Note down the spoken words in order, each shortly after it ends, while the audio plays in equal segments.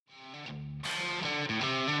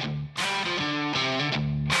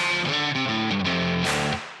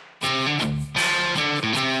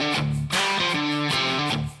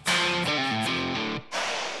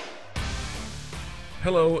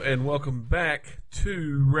Hello and welcome back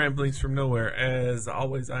to Ramblings from Nowhere. As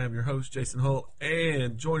always, I am your host, Jason Hull,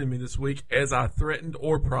 and joining me this week, as I threatened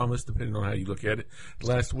or promised, depending on how you look at it,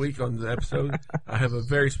 last week on the episode, I have a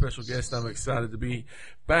very special guest. I'm excited to be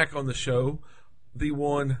back on the show, the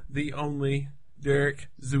one, the only, Derek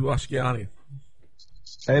Zuwashkiani.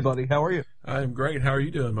 Hey, buddy. How are you? I am great. How are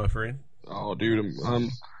you doing, my friend? Oh, dude, I'm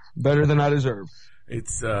better than I deserve.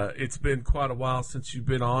 It's been quite a while since you've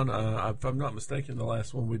been on. If I'm not mistaken, the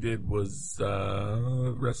last one we did was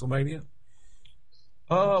WrestleMania.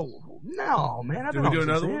 Oh, no, man. I've Did been we do on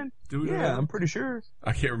another since one? then. Did we do Yeah, another I'm pretty sure.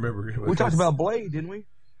 I can't remember. We talked about Blade, didn't we?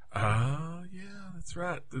 Yeah, that's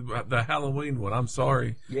right. The Halloween one. I'm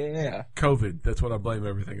sorry. Yeah. COVID. That's what I blame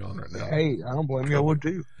everything on right now. Hey, I don't blame you. I would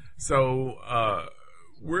too. So,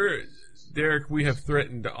 Derek, we have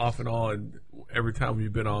threatened off and on every time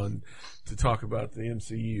we've been on to talk about the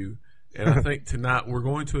MCU. And I think tonight we're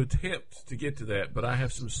going to attempt to get to that, but I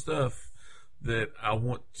have some stuff that I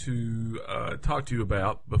want to talk to you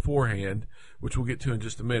about beforehand, which we'll get to in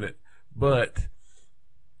just a minute. But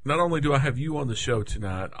not only do I have you on the show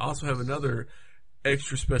tonight, I also have another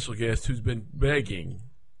extra special guest who's been begging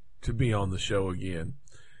to be on the show again.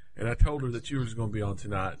 And I told her that you were going to be on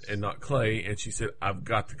tonight and not Clay, and she said, I've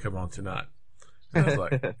got to come on tonight. And I was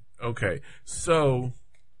like, okay. So,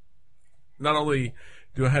 not only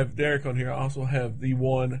do I have Derek on here, I also have the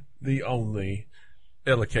one, the only,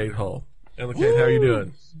 Ella Kate Hull. Ella Kate, how are you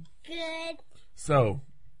doing? Good. So,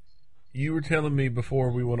 you were telling me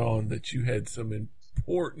before we went on that you had some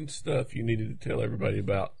important stuff you needed to tell everybody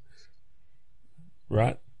about.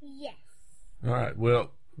 Right? Yes. All right.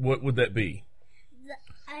 Well, what would that be?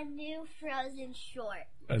 A new Frozen short.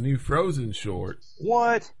 A new Frozen short.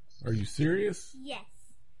 What? Are you serious? Yes.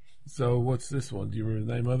 So what's this one? Do you remember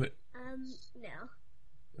the name of it?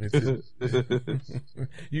 No.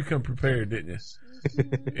 You come prepared, didn't you?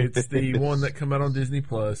 It's the one that come out on Disney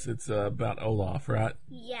Plus. It's about Olaf, right?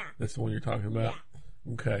 Yeah. That's the one you're talking about?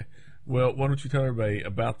 Yeah. Okay. Well, why don't you tell everybody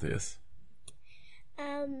about this?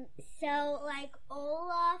 So like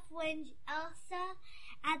Olaf, when Elsa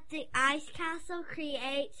at the ice castle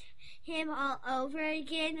creates him all over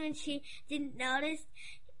again when she didn't notice,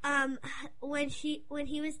 when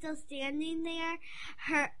he was still standing there,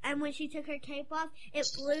 when she took her cape off, it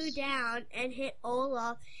flew down and hit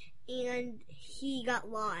Olaf, and he got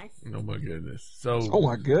lost. Oh my goodness! So, oh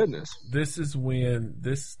my goodness! This is when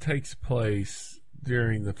this takes place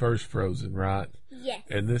during the first Frozen, right? Yes.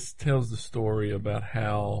 And this tells the story about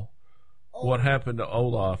what happened to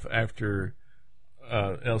Olaf after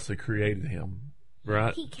Elsa created him,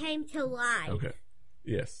 right? He came to life. Okay.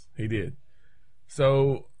 Yes, he did.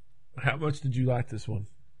 So, how much did you like this one?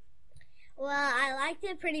 Well, I liked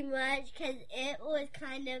it pretty much because it was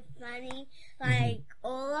kind of funny. Like,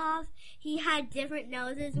 Olaf, he had different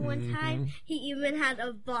noses one time. He even had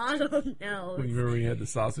a bottle nose. You remember when he had the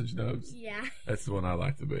sausage nose? Yeah. That's the one I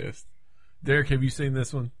like the best. Derek, have you seen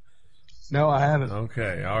this one? No, I haven't.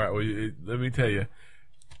 Okay, all right. Well, let me tell you.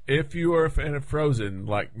 If you are a fan of Frozen,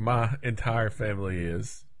 like my entire family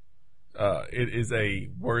is, it is a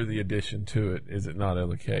worthy addition to it, is it not,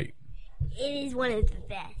 Ella Kate? It is one of the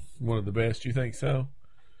best. One of the best, you think so?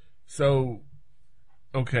 So,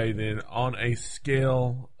 okay, then on a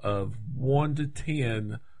scale of 1 to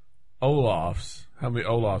 10 Olafs, how many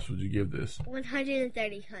Olafs would you give this?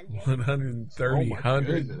 130. 130. Oh my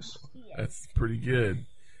goodness. Yes. That's pretty good.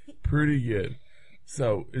 Pretty good.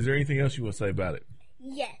 So, is there anything else you want to say about it?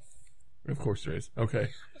 Yes. Of course there is. Okay.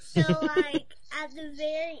 So, like, at the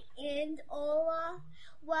very end, Olaf,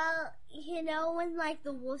 well, you know, when, like,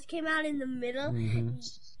 the wolves came out in the middle, and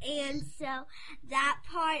so that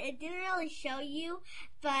part, it didn't really show you,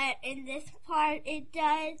 but in this part, it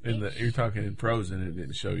does. You're talking in Frozen, it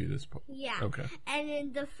didn't show you this part. Yeah. Okay. And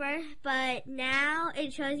in the first, but now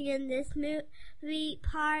it shows you in this movie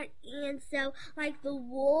part, and so, like, the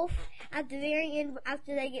wolf, at the very end,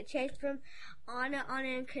 after they get chased from Anna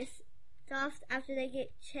and Kristoff, after they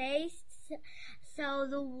get chased, so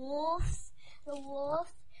the wolf,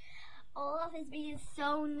 Olaf is being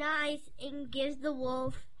so nice and gives the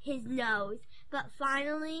wolf his nose. But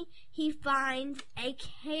finally, he finds a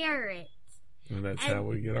carrot. And that's how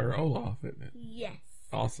we get our Olaf, isn't it? Yes.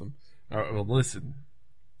 Awesome. All right, well, listen.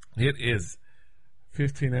 It is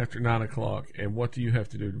 15 after 9 o'clock, and what do you have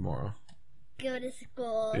to do tomorrow? Go to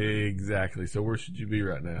school. Exactly. So where should you be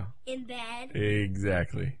right now? In bed.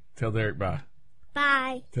 Exactly. Tell Derek bye.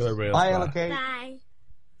 Bye. Tell everybody else Bye, bye. Ella Kate. Bye.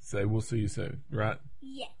 Say we'll see you soon, right?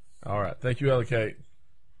 Yes. All right. Thank you, Ella Kate.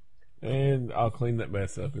 And I'll clean that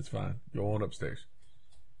mess up. It's fine. Go on upstairs.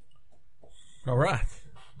 All right.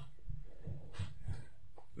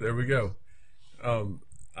 There we go.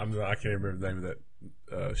 I can't remember the name of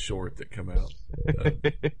that short that come out,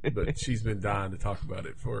 but she's been dying to talk about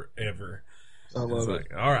it forever. I love it.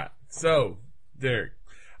 Like, all right, so Derek,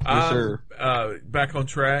 Yes, sir. Back on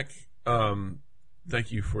track.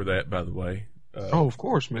 Thank you for that, by the way. Of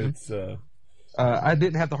course, man. It's I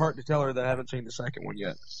didn't have the heart to tell her that I haven't seen the second one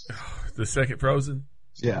yet. the second Frozen.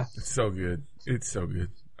 Yeah. It's so good. It's so good.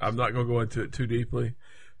 I'm not going to go into it too deeply,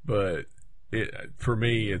 but for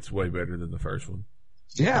me, it's way better than the first one.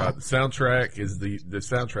 Yeah. The soundtrack is the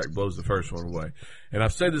soundtrack blows the first one away. And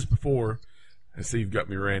I've said this before. I see you've got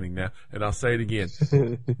me ranting now, and I'll say it again.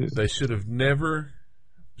 They should have never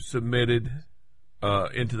submitted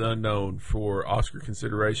Into the Unknown for Oscar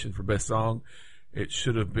consideration for Best Song. It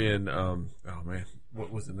should have been, oh man,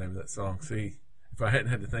 what was the name of that song? See, if I hadn't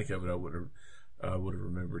had to think of it, I would have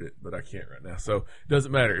remembered it, but I can't right now. So it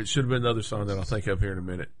doesn't matter. It should have been another song that I'll think of here in a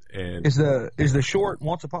minute. And Is the short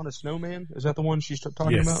Once Upon a Snowman? Is that the one she's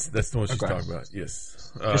talking about? yes, that's the one she's Okay. talking about.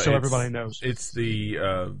 Yes, Just so everybody knows. It's the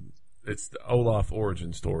Olaf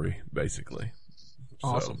origin story, basically.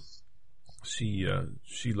 Awesome. So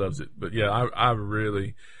she loves it, but yeah, I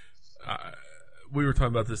really. We were talking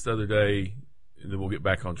about this the other day, and then we'll get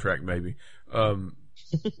back on track maybe.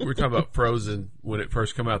 We were talking about Frozen when it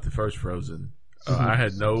first came out. The first Frozen, I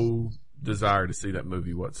had no desire to see that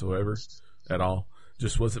movie whatsoever at all.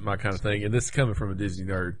 Just wasn't my kind of thing. And this is coming from a Disney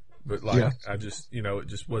nerd, but like Yeah. I just it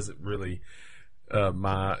just wasn't really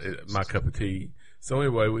my cup of tea. So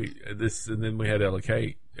anyway, and then we had Ella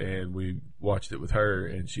Kate, and we watched it with her,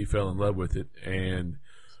 and she fell in love with it. And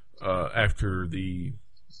after the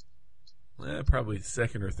probably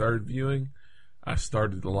second or third viewing, I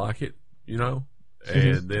started to like it,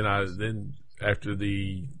 and then after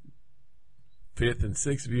the fifth and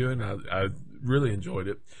sixth viewing, I really enjoyed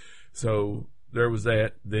it. So there was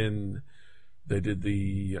that. Then they did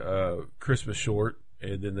the Christmas short.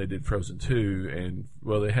 And then they did Frozen 2, and,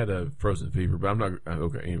 well, they had a Frozen Fever, but I'm not,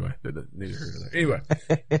 okay, anyway, neither here nor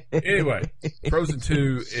there. Anyway, Frozen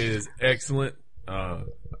 2 is excellent. I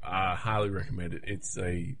highly recommend it. It's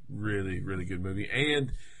a really, really good movie.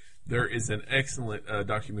 And there is an excellent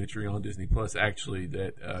documentary on Disney Plus, actually,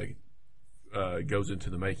 that goes into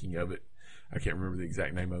the making of it. I can't remember the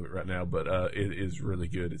exact name of it right now, but it is really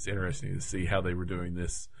good. It's interesting to see how they were doing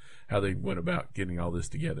this, how they went about getting all this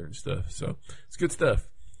together and stuff. So it's good stuff.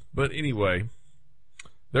 But anyway,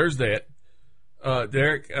 there's that.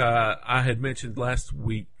 Derek, I had mentioned last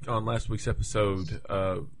week's episode,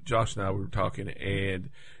 Josh and I were talking, and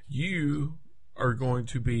you are going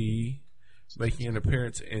to be making an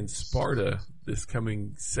appearance in Sparta this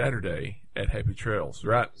coming Saturday at Happy Trails,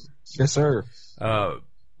 right? Yes, sir.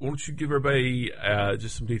 Why don't you give everybody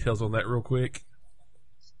just some details on that real quick?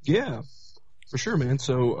 Yeah, for sure, man.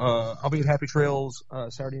 So I'll be at Happy Trails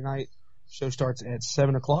Saturday night. Show starts at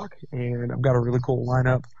 7 o'clock, and I've got a really cool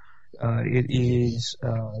lineup. It is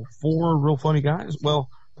 4 real funny guys. Well,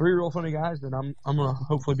 3 real funny guys. Then I'm gonna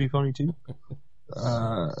hopefully be funny too.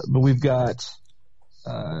 But we've got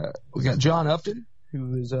John Upton,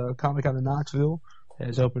 who is a comic out of Knoxville,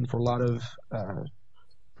 has opened for a lot of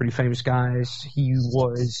pretty famous guys. He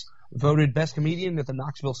was voted best comedian at the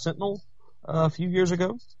Knoxville Sentinel a few years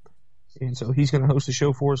ago. And so he's going to host the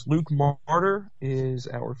show for us. Luke Martyr is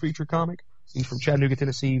our feature comic. He's from Chattanooga,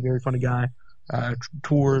 Tennessee. Very funny guy.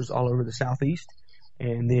 Tours all over the Southeast.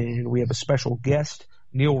 And then we have a special guest,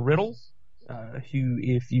 Neil Riddle, who,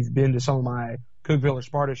 if you've been to some of my Cookeville or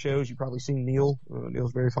Sparta shows, you've probably seen Neil. Neil's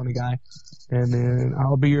a very funny guy. And then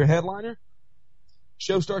I'll be your headliner.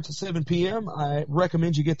 Show starts at 7 p.m. I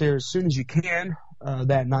recommend you get there as soon as you can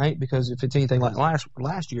that night, because if it's anything like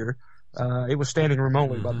last year, it was standing room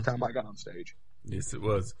only by the time I got on stage. Yes, it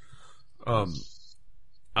was.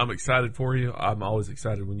 I'm excited for you. I'm always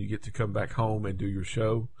excited when you get to come back home and do your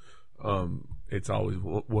show. It's always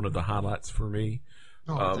one of the highlights for me.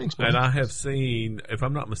 Oh, thanks, man. And I have seen, if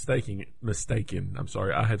I'm not mistaken,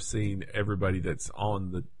 I have seen everybody that's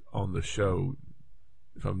on the show,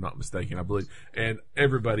 if I'm not mistaken, I believe. And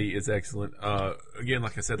everybody is excellent. Again,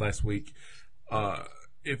 like I said last week,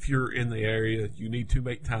 if you're in the area, you need to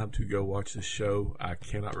make time to go watch this show. I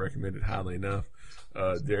cannot recommend it highly enough.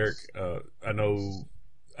 Derek, I know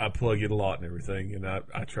I plug it a lot and everything, and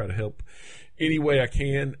I try to help any way I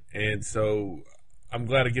can. And so I'm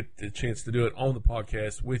glad I get the chance to do it on the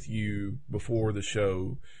podcast with you before the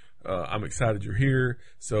show. I'm excited you're here.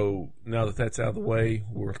 So now that that's out of the way,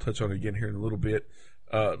 we'll touch on it again here in a little bit.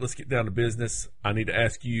 Let's get down to business. I need to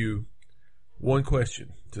ask you one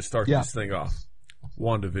question to start this thing off.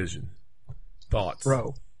 WandaVision. Thoughts?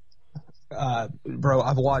 Bro,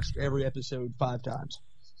 I've watched every episode 5 times,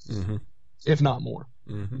 if not more.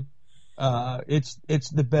 It's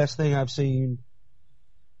the best thing I've seen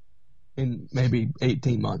in maybe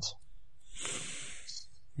 18 months.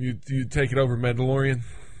 You take it over Mandalorian?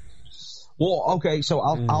 Well, okay, so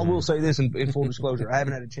I will say this in full disclosure. I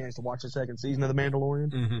haven't had a chance to watch the second season of The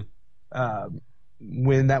Mandalorian. Mm-hmm.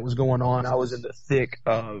 When that was going on, I was in the thick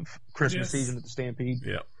of Christmas Yes. season at the Stampede.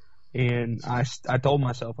 Yeah. And I told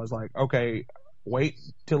myself, I was like, okay, wait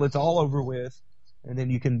till it's all over with, and then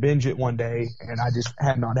you can binge it one day. And I just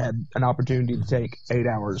have not had an opportunity to take 8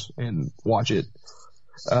 hours and watch it.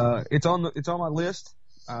 It's on my list.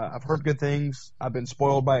 I've heard good things. I've been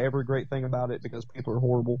spoiled by every great thing about it because people are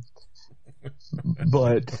horrible.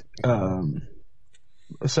 But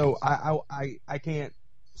so I can't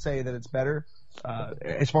say that it's better.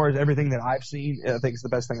 As far as everything that I've seen, I think it's the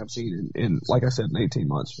best thing I've seen in like I said, in 18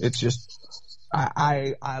 months. It's just,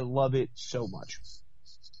 I love it so much.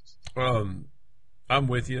 I'm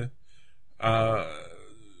with you.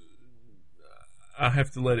 I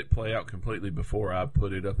have to let it play out completely before I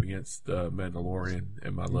put it up against Mandalorian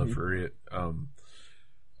and my love for it.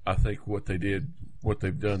 I think what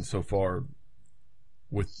they've done so far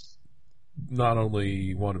with not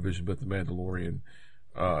only WandaVision but the Mandalorian,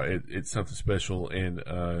 it's something special,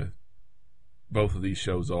 and both of these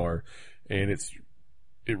shows are, and it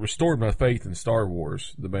restored my faith in Star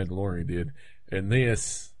Wars. The Mandalorian did, and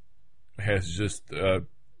this has just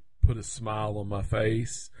put a smile on my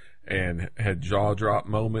face and had jaw drop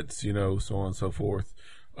moments, so on and so forth.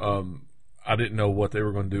 I didn't know what they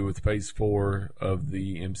were going to do with Phase 4 of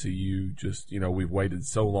the MCU. Just we've waited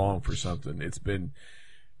so long for something. It's been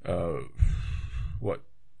it's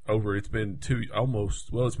been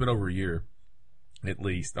it's been over a year, at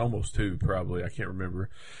least, almost 2 probably. I can't remember,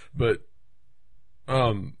 but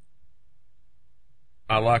I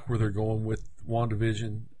like where they're going with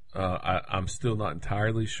WandaVision. I'm still not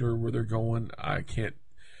entirely sure where they're going.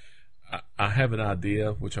 I have an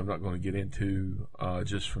idea, which I'm not going to get into,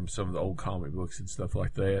 just from some of the old comic books and stuff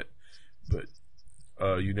like that, but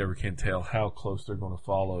you never can tell how close they're going to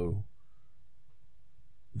follow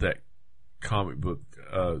that comic book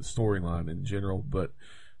storyline in general. But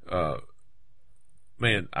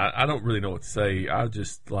man, I don't really know what to say. I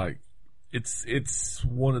just it's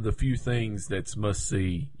one of the few things that's must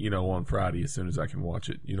see, on Friday as soon as I can watch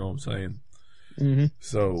it. You know what I'm saying? Mm-hmm.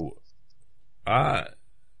 So I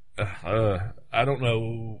don't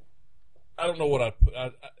know what I put.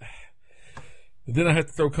 Then I have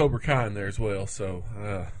to throw Cobra Kai in there as well. So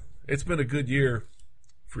it's been a good year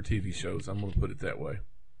for TV shows. I'm going to put it that way.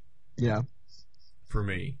 Yeah. For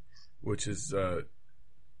me, which is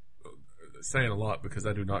saying a lot because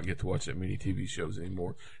I do not get to watch that many TV shows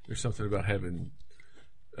anymore. There's something about having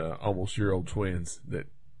almost year-old twins that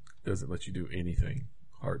doesn't let you do anything,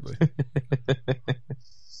 hardly.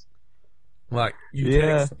 Like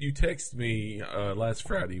you text me last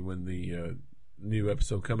Friday when the new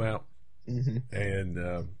episode come out,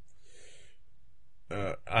 and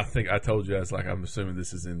I think I told you, I was like, I'm assuming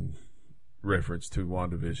this is in reference to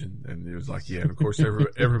WandaVision, and it was like, yeah, and of course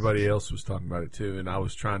everybody else was talking about it too, and I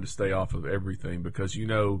was trying to stay off of everything because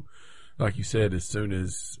like you said, as soon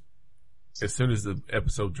as the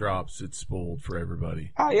episode drops, it's spoiled for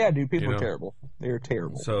everybody. Oh yeah, dude, people are terrible. They're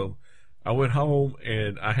terrible. So I went home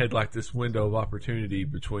and I had like this window of opportunity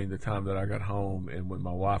between the time that I got home and when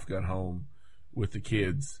my wife got home with the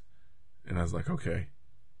kids, and I was like, okay,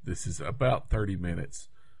 this is about 30 minutes.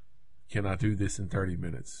 Can I do this in 30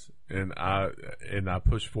 minutes? And I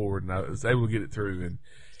pushed forward, and I was able to get it through. And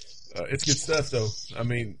it's good stuff, though. I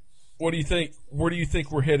mean, what do you think? Where do you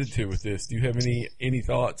think we're headed to with this? Do you have any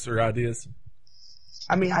thoughts or ideas?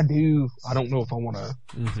 I mean, I do. I don't know if I want to.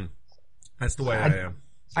 Mm-hmm. That's the way I am.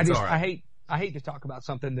 I hate to talk about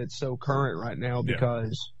something that's so current right now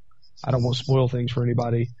because I don't want to spoil things for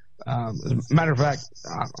anybody. As a matter of fact,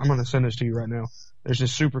 I'm going to send this to you right now. There's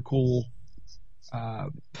this super cool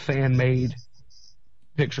fan-made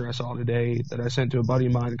picture I saw today that I sent to a buddy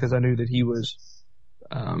of mine because I knew that he was,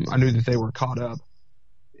 I knew that they were caught up,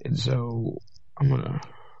 and so I'll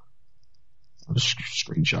just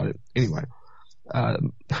screenshot it anyway.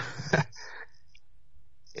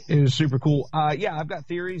 It was super cool. Yeah, I've got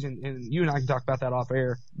theories, and you and I can talk about that off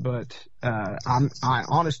air. But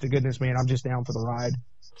honest to goodness, man, I'm just down for the ride.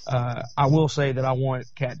 I will say that I want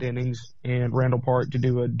Kat Dennings and Randall Park to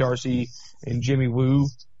do a Darcy and Jimmy Woo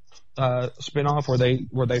spinoff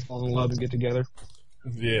where they fall in love and get together.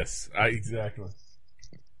 Yes, exactly.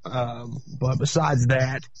 But besides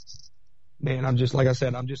that, man, I'm just, like I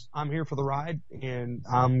said, I'm here for the ride, and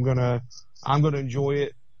I'm gonna enjoy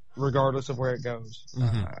it regardless of where it goes.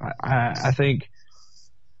 Mm-hmm. I think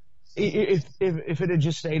if it had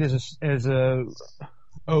just stayed as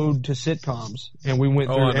ode to sitcoms, and we went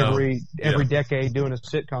Oh, through I know. every Yeah. decade doing a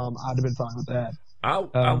sitcom, I'd have been fine with that.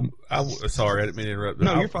 Sorry, I didn't mean to interrupt. But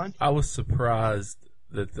No, you're fine. I was surprised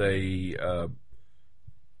that they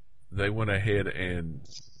went ahead and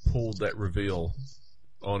pulled that reveal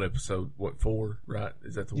on episode 4, right?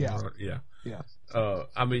 Is that the Yeah. one? Yeah. Yeah.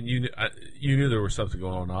 I mean, you knew there was something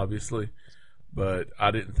going on, obviously, but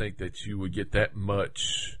I didn't think that you would get that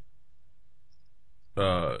much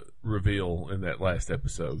reveal in that last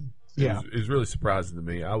episode. Yeah. It was really surprising to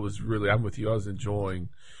me. I'm with you. I was enjoying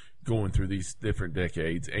going through these different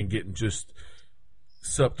decades and getting just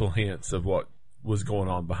subtle hints of what was going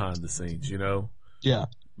on behind the scenes, you know? Yeah.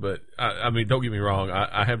 But, I mean, don't get me wrong.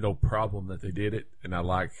 I have no problem that they did it, and I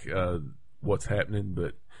like what's happening,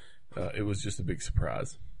 but it was just a big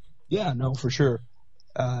surprise. Yeah, no, for sure.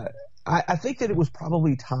 I think that it was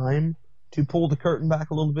probably time to pull the curtain back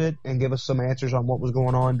a little bit and give us some answers on what was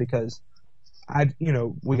going on, because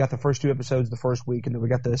we got the first 2 episodes the first week, and then we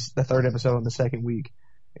got the third episode on the second week.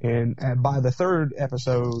 And by the third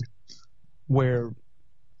episode, where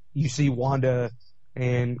you see Wanda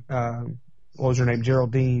and what was her name,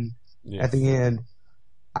 Geraldine, Yes. at the end,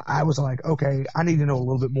 I was like, okay, I need to know a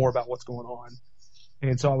little bit more about what's going on.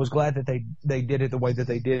 And so I was glad that they did it the way that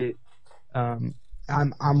they did it.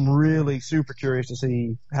 I'm really super curious to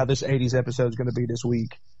see how this 80s episode is going to be this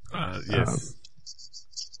week. Yes.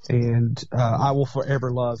 And I will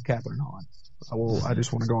forever love Catherine Hahn. I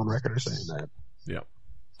just want to go on record as saying that. Yeah.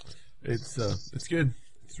 It's good.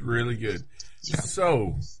 It's really good. Yeah.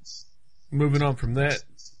 So, moving on from that,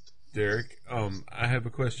 Derek, I have a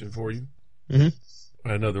question for you. Mm-hmm.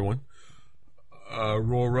 Another one.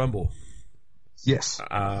 Royal Rumble. Yes.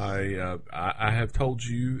 I have told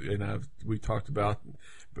you, and we talked about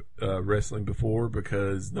wrestling before,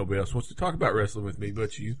 because nobody else wants to talk about wrestling with me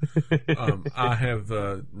but you. I have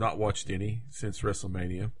not watched any since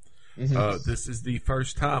WrestleMania. Mm-hmm. This is the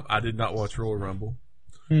first time I did not watch Royal Rumble.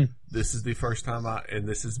 This is the first time and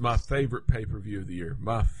this is my favorite pay-per-view of the year.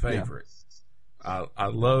 My favorite. Yeah. I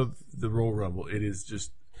love the Royal Rumble. It is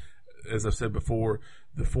just, as I've said before,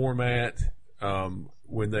 the format,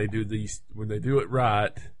 when they do it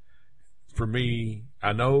right, for me,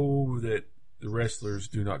 I know that the wrestlers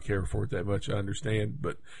do not care for it that much. I understand,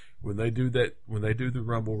 but when they do the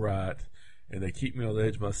Rumble right, and they keep me on the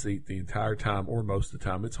edge of my seat the entire time, or most of the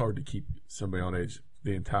time, it's hard to keep somebody on edge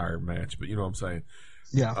the entire match. But you know what I'm saying?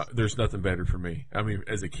 Yeah. There's nothing better for me. I mean,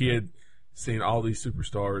 as a kid, seeing all these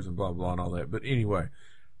superstars and blah blah and all that. But anyway,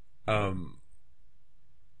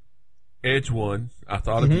 Edge won. I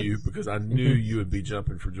thought of you because I knew you would be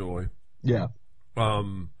jumping for joy. Yeah.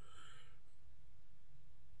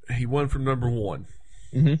 He won from number 1.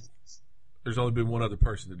 Mm-hmm. There's only been one other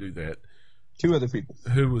person to do that. 2 other people.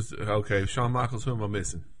 Who was, okay, Shawn Michaels, who am I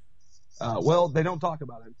missing? Well, they don't talk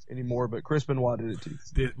about him anymore, but Chris Benoit did it too.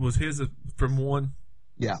 Was his from 1?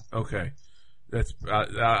 Yeah. Okay. That's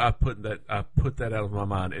I put that out of my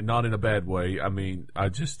mind, and not in a bad way. I mean, I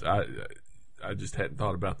just hadn't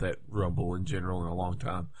thought about that Rumble in general in a long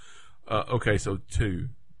time. Okay, so 2,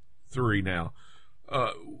 3 now.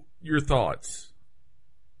 Your thoughts?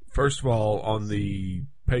 First of all, on the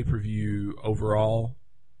pay-per-view overall,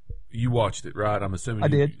 you watched it, right? I'm assuming I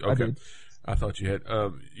did. Okay. I did. I thought you had.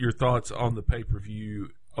 Your thoughts on the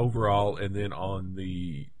pay-per-view overall, and then on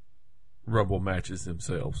the Rumble matches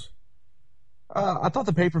themselves. I thought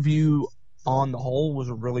the pay-per-view on the whole was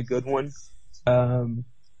a really good one.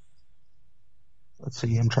 Let's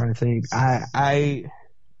see. I'm trying to think. I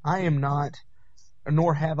am not,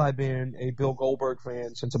 nor have I been, a Bill Goldberg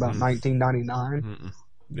fan since about 1999.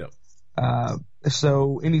 Yep.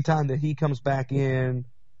 So anytime that he comes back in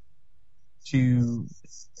to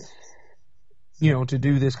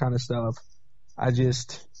do this kind of stuff, I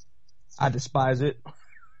despise it.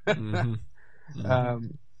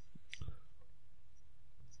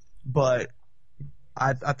 But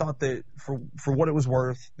I thought that for what it was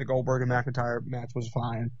worth, the Goldberg and McIntyre match was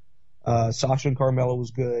fine. Sasha and Carmella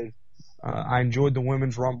was good. I enjoyed the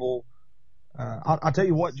Women's Rumble. I'll tell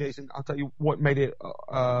you what, Jason. I'll tell you what made it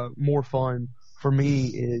more fun for me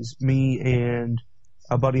is me and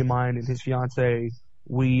a buddy of mine and his fiance.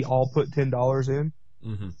 We all put $10 in,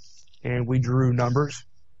 and we drew numbers,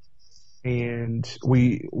 and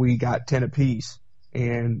we got 10 apiece.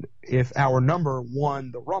 And if our number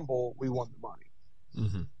won the Rumble, we won the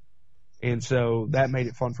money. And so that made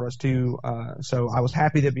it fun for us too. So I was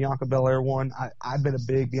happy that Bianca Belair won. I've been a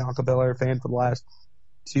big Bianca Belair fan for the last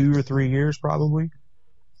 2 or 3 years probably.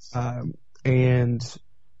 And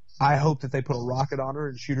I hope that they put a rocket on her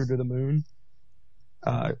and shoot her to the moon.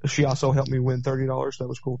 She also helped me win $30. That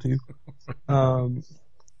was cool too.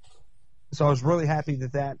 so I was really happy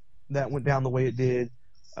that went down the way it did.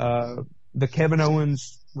 The Kevin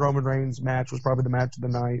Owens Roman Reigns match was probably the match of the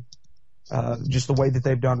night. Just the way that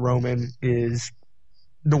they've done Roman is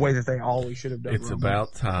the way that they always should have done It's Roman.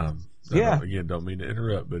 about time. Again, don't mean to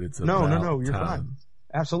interrupt, but it's about time. No, you're fine.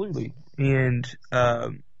 Absolutely. And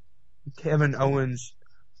Kevin Owens,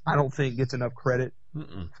 I don't think gets enough credit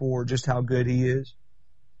for just how good he is.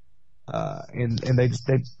 And they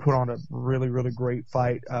put on a really, really great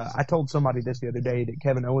fight. I told somebody this the other day that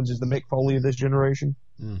Kevin Owens is the Mick Foley of this generation.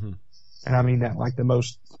 Mm-hmm. And I mean that like the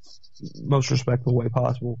most respectful way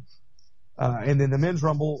possible. And then the men's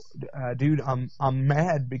rumble, dude, I'm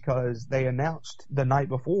mad because they announced the night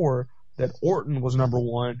before that Orton was number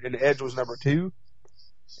 1 and Edge was number 2.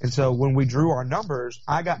 And so when we drew our numbers,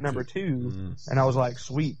 I got number 2 and I was like,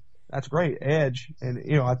 sweet, that's great, Edge. And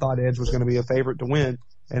I thought Edge was going to be a favorite to win.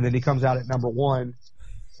 And then he comes out at number 1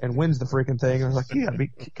 and wins the freaking thing. And I was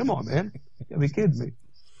like, come on, man. You gotta be kidding me.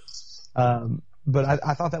 But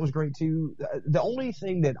I thought that was great too. The only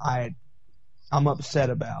thing that I'm upset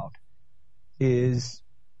about is,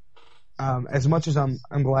 as much as I'm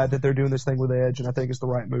glad that they're doing this thing with Edge and I think it's the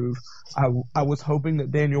right move, I was hoping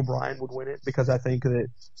that Daniel Bryan would win it because I think that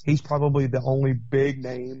he's probably the only big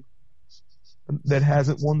name that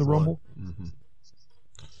hasn't won the Rumble. Mm-hmm.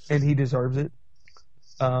 And he deserves it.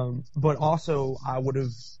 But also I would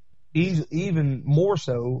have even more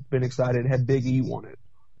so been excited had Big E won it.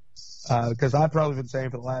 Because I've probably been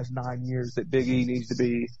saying for the last 9 years that Big E needs to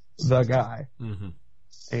be the guy. Mm-hmm.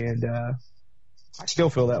 And I still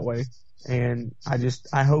feel that way. And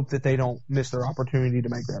I hope that they don't miss their opportunity to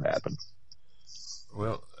make that happen.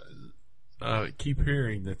 Well, keep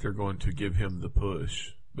hearing that they're going to give him the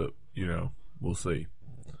push, but, we'll see.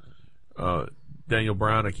 Daniel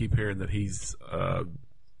Bryan, I keep hearing that he's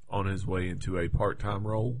on his way into a part-time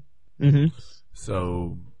role. Mm-hmm.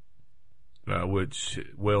 So, which,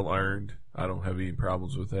 well earned. I don't have any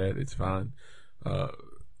problems with that. It's fine.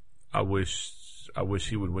 I wish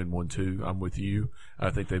he would win one too. I'm with you. I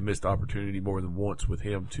think they missed opportunity more than once with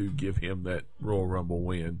him to give him that Royal Rumble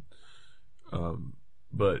win.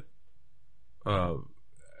 But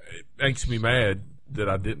it makes me mad that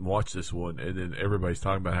I didn't watch this one, and then everybody's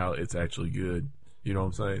talking about how it's actually good. You know what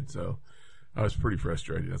I'm saying? So I was pretty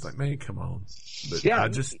frustrated. I was like, man, come on. But yeah, I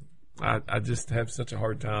just have such a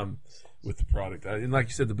hard time with the product. And like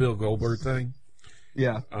you said, the Bill Goldberg thing.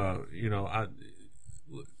 Yeah.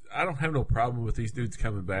 I don't have no problem with these dudes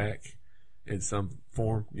coming back in some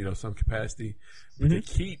form, some capacity. But they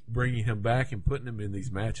keep bringing him back and putting him in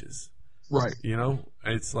these matches. Right.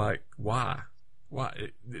 It's like, why? Why?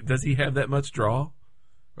 Does he have that much draw?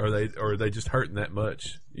 Or are they just hurting that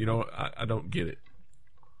much? I don't get it.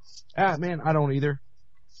 Man, I don't either.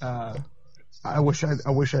 I wish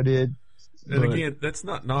I did. And again, that's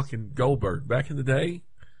not knocking Goldberg. Back in the day,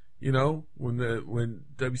 when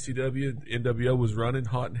WCW, NWO was running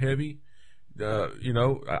hot and heavy,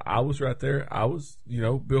 I was right there. I was,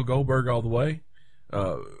 Bill Goldberg all the way.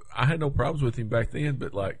 I had no problems with him back then,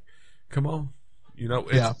 but come on.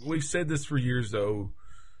 We've said this for years though.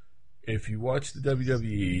 If you watch the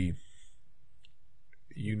WWE,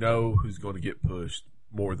 you know who's going to get pushed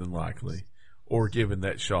more than likely, or given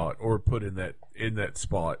that shot, or put in that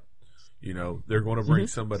spot. They're going to bring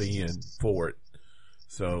somebody in for it.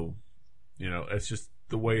 So, that's just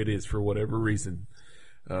the way it is for whatever reason.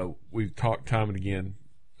 We've talked time and again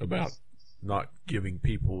about not giving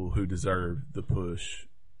people who deserve the push.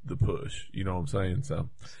 You know what I'm saying? So,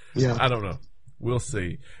 yeah. I don't know. We'll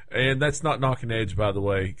see. And that's not knocking Edge, by the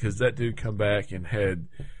way, because that dude come back and had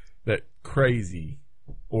that crazy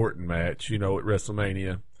Orton match, at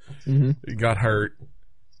WrestleMania. Mm-hmm. He got hurt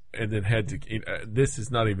and then had to this is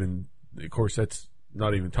not even, of course, that's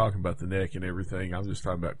not even talking about the neck and everything. I'm just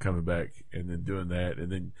talking about coming back and then doing that.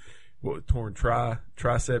 And then torn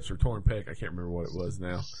triceps or torn pec. I can't remember what it was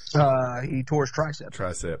now. He tore his tricep.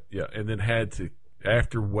 Tricep, yeah. And then had to,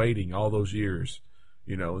 after waiting all those years,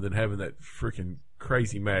 and then having that freaking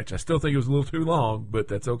crazy match. I still think it was a little too long, but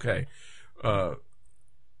that's okay. Fought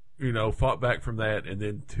back from that, and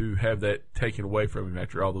then to have that taken away from him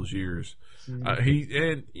after all those years. Mm-hmm.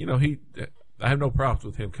 I have no problems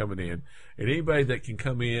with him coming in. And anybody that can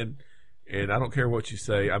come in, and I don't care what you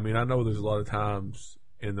say. I mean, I know there's a lot of times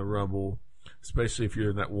in the Rumble, especially if you're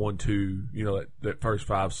in that 1-2, that first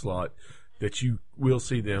 5 slot, that you will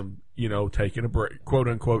see them, taking a break, quote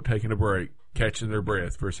unquote, taking a break, catching their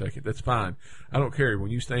breath for a second. That's fine. I don't care.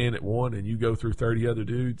 When you stay in at 1 and you go through 30 other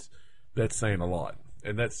dudes, that's saying a lot.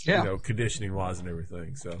 And that's, conditioning wise and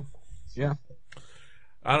everything. So, yeah.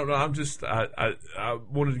 I don't know. I'm just, I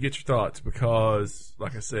wanted to get your thoughts because,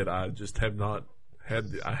 like I said, I just have not had,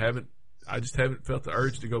 I haven't I just haven't felt the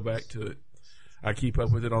urge to go back to it. I keep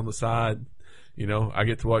up with it on the side. You know, I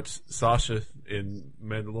get to watch Sasha in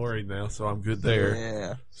Mandalorian now, so I'm good there.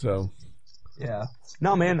 Yeah. So, yeah.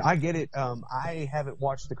 No, man, I get it. I haven't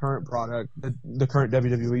watched the current product, the current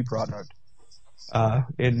WWE product,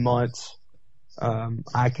 in months.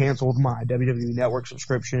 I canceled my WWE Network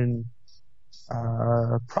subscription,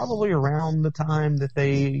 probably around the time that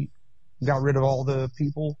they got rid of all the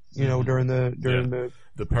people, you know, during the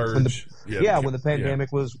purge. When the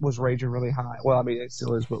pandemic was raging really high. Well, I mean, it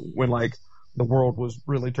still is, but when like the world was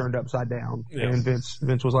really turned upside down, and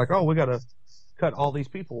Vince was like, "Oh, we got to cut all these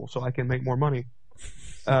people so I can make more money."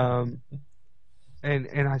 And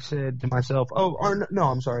I said to myself, no,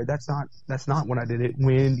 I'm sorry, that's not when I did it.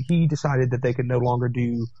 When he decided that they could no longer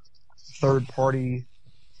do third party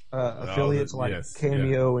affiliates like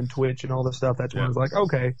Cameo and Twitch and all this stuff, that's when I was like,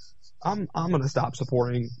 okay, I'm gonna stop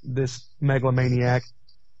supporting this megalomaniac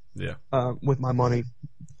with my money.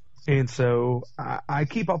 And so I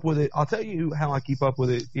keep up with it. I'll tell you how I keep up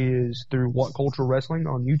with it is through What Culture Wrestling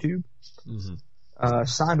on YouTube. Mm-hmm.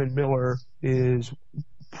 Simon Miller is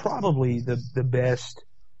probably the best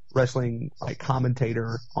wrestling like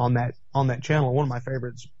commentator on that channel. One of my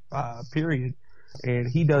favorites, period. And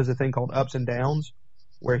he does a thing called Ups and Downs,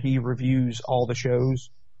 where he reviews all the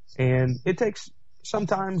shows. And it takes,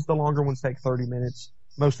 sometimes the longer ones take 30 minutes.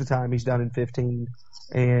 Most of the time he's done in 15.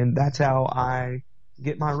 And that's how I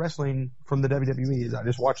get my wrestling from the WWE, is I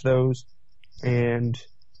just watch those, and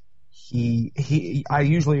I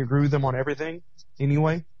usually agree with him on everything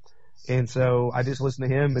anyway. And so I just listen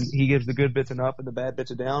to him, and he gives the good bits and up and the bad bits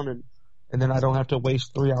of down, and then I don't have to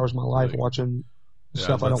waste 3 hours of my life watching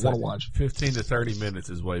stuff I don't want to watch. 15 to 30 minutes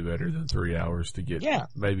is way better than 3 hours to get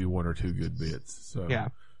maybe one or two good bits. So,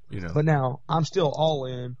 you know. But now I'm still all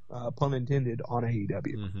in, pun intended, on AEW.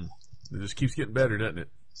 Mm-hmm. It just keeps getting better, doesn't it?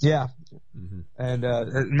 Yeah. Mm-hmm. And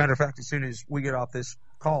as a matter of fact, as soon as we get off this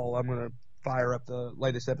call, I'm going to fire up the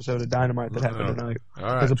latest episode of Dynamite that happened tonight. All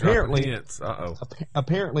right. Because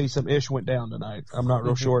apparently some ish went down tonight. I'm not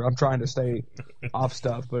real sure. I'm trying to stay off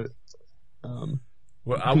stuff, but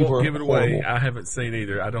well, I won't give it away. Horrible. I haven't seen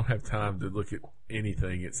either. I don't have time to look at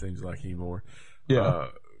anything, it seems like, anymore. Yeah.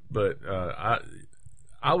 But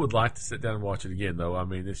I would like to sit down and watch it again, though. I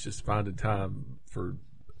mean, it's just finding time for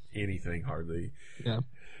anything hardly. Yeah.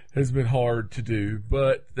 Has been hard to do.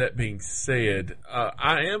 But that being said,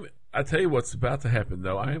 I tell you what's about to happen,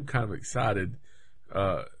 though. I am kind of excited.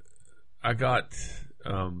 I got,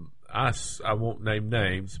 I won't name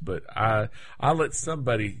names, but I let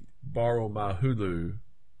somebody borrow my Hulu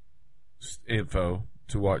info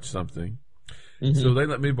to watch something. Mm-hmm. So they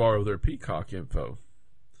let me borrow their Peacock info.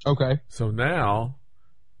 Okay. So now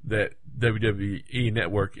that WWE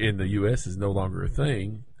Network in the U.S. is no longer a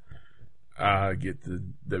thing, I get the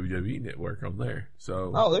WWE Network on there.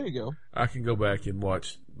 So there you go. I can go back and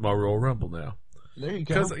watch my Royal Rumble now. There you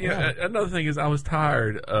go. Because another thing is, I was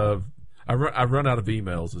tired of. I run out of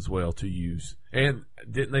emails as well to use, and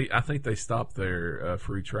didn't they? I think they stopped their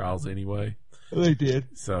free trials anyway. They did.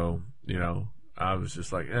 So I was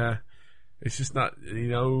just like, it's just not.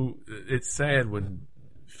 It's sad when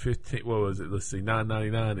let's see,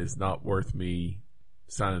 $9.99 is not worth me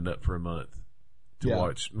signing up for a month to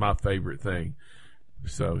watch my favorite thing.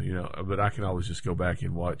 So, but I can always just go back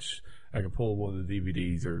and watch. I can pull one of the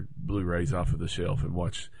DVDs or Blu-rays off of the shelf and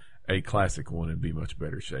watch a classic one and be much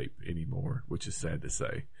better shape anymore, which is sad to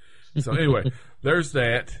say. So anyway, there's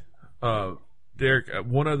that. Derek,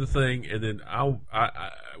 one other thing, and then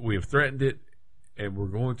we have threatened it, and we're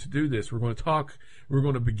going to do this. We're going to talk. We're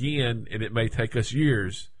going to begin, and it may take us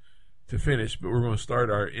years to finish, but we're going to start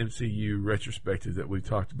our MCU retrospective that we've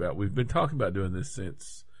talked about. We've been talking about doing this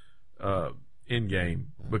since Endgame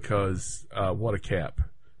because what a cap.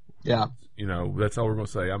 Yeah. That's all we're going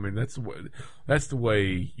to say. I mean, that's the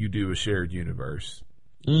way you do a shared universe.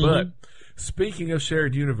 Mm-hmm. But speaking of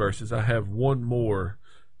shared universes, I have one more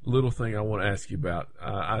little thing I want to ask you about.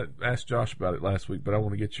 I asked Josh about it last week, but I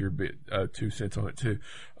want to get your 2 cents on it too.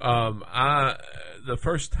 The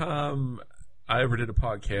first time I ever did a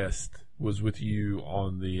podcast was with you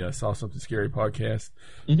on the Saw Something Scary podcast.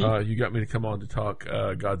 Mm-hmm. You got me to come on to talk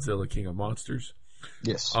Godzilla King of Monsters.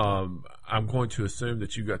 Yes. I'm going to assume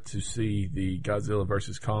that you got to see the Godzilla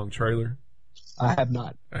vs. Kong trailer. I have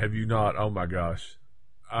not. Have you not? Oh my gosh.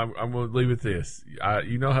 I'm going to leave it this.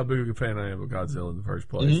 You know how big of a fan I am of Godzilla in the first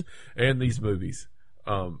place, and these movies.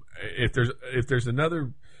 If there's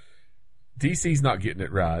another, DC's not getting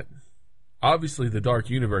it right. Obviously, the Dark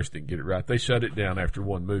Universe didn't get it right. They shut it down after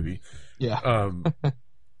one movie. Yeah.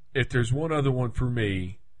 If there's one other one for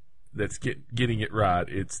me that's getting it right,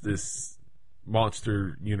 it's this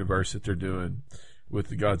monster universe that they're doing with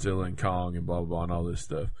the Godzilla and Kong and blah blah blah and all this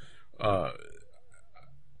stuff.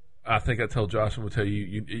 I think I told Josh, I'm gonna tell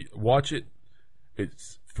you, you watch it.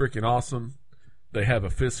 It's freaking awesome. They have a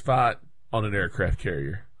fist fight on an aircraft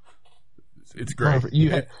carrier. It's great. Perfect.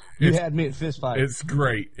 You had me at fist fight. It's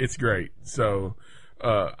great. It's great. So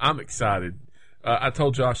I'm excited. I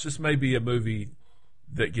told Josh this may be a movie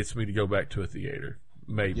that gets me to go back to a theater.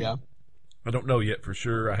 Maybe. Yeah. I don't know yet for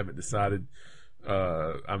sure. I haven't decided.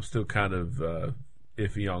 I'm still kind of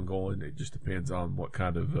iffy on going. It just depends on what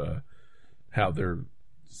kind of how they're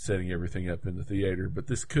setting everything up in the theater. But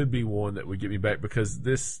this could be one that would get me back because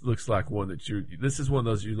this looks like one that this is one of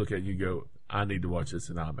those you look at and you go, I need to watch this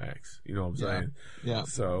in IMAX. You know what I'm saying? Yeah.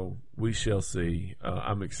 So we shall see.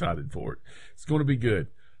 I'm excited for it. It's going to be good.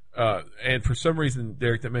 And for some reason,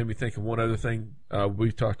 Derek, that made me think of one other thing.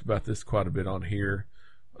 We've talked about this quite a bit on here.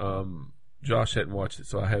 Josh hadn't watched it,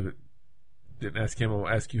 so didn't ask him. I'll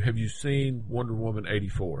ask you, have you seen Wonder Woman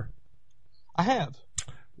 84? I have.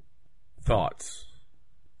 Thoughts?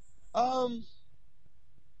 I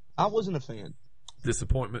wasn't a fan.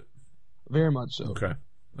 Disappointment? Very much so. Okay.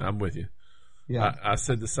 I'm with you. Yeah. I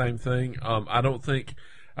said the same thing. I don't think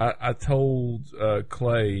I told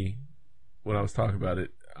Clay when I was talking about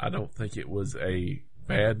it, I don't think it was a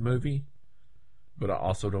bad movie, but I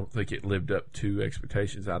also don't think it lived up to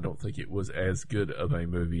expectations. I don't think it was as good of a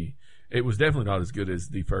movie. It was definitely not as good as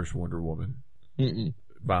the first Wonder Woman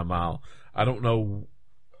by a mile. I don't know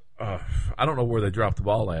where they dropped the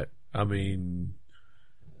ball at. I mean,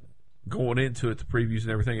 going into it, the previews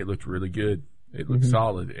and everything, it looked really good. It looked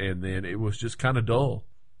solid, and then it was just kind of dull.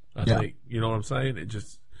 I think, you know what I'm saying? It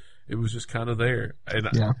was just kind of there, and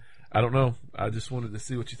I don't know. I just wanted to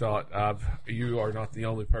see what you thought. You are not the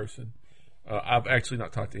only person. I've actually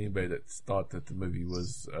not talked to anybody that's thought that the movie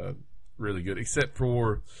was really good, except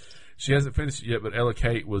for she hasn't finished it yet. But Ella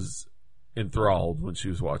Kate was enthralled when she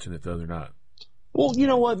was watching it the other night. Well, you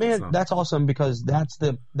know what, man? That's awesome because that's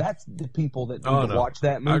the people that need to watch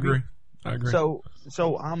that movie. I agree. So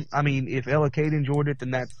I mean, if Ella Kate enjoyed it,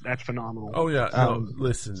 then that's phenomenal. Oh yeah. No,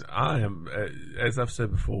 listen, I am, as I've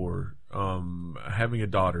said before, having a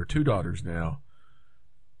daughter, 2 daughters now.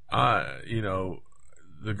 The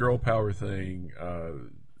girl power thing,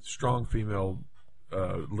 strong female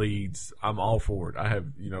leads. I'm all for it. I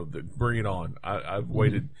have, bring it on. I've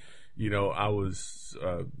waited. We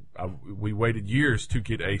waited years to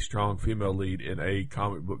get a strong female lead in a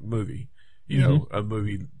comic book movie. A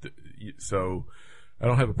movie. So I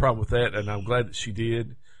don't have a problem with that, and I'm glad that she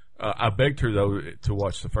did. I begged her though to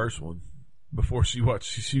watch the first one before she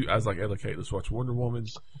watched. I was like, "Ella Kate, let's watch Wonder Woman,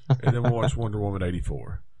 and then we'll watch Wonder Woman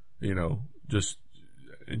 84."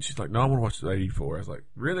 And she's like, "No, I want to watch the 84." I was like,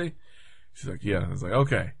 "Really?" She's like, "Yeah." I was like,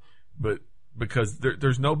 "Okay," but because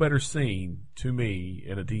there's no better scene to me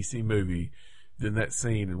in a DC movie than that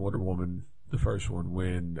scene in Wonder Woman, the first one,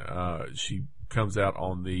 when she comes out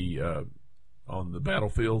on the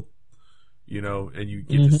battlefield, and you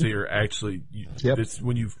get to see her actually. It's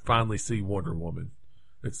when you finally see Wonder Woman.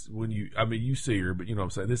 It's when you see her, but you know what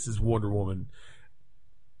I'm saying. This is Wonder Woman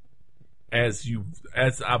as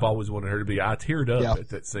I've always wanted her to be. I teared up at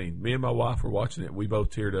that scene. Me and my wife were watching it. We both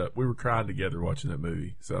teared up. We were crying together watching that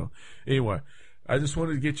movie. So anyway, I just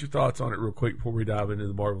wanted to get your thoughts on it real quick before we dive into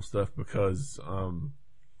the Marvel stuff because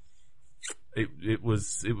it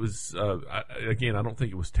was again, I don't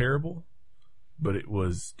think it was terrible, but it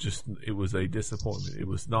was a disappointment. It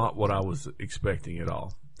was not what I was expecting at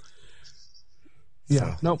all.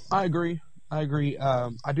 Yeah, no, I agree. I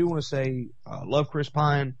do want to say, love Chris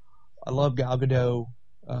Pine. I love Gal Gadot.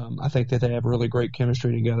 I think that they have really great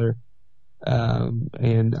chemistry together.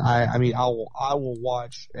 And I will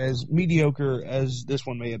watch, as mediocre as this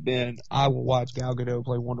one may have been, I will watch Gal Gadot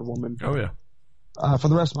play Wonder Woman. Oh yeah. For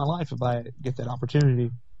the rest of my life if I get that opportunity.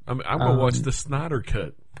 I'm going to watch the Snyder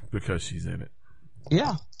cut because she's in it.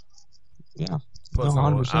 Yeah. Plus, I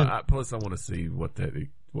want to see what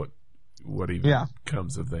even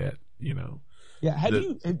comes of that, Yeah.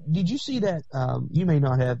 Did you see that? You may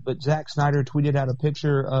not have, but Zack Snyder tweeted out a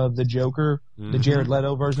picture of the Joker, the Jared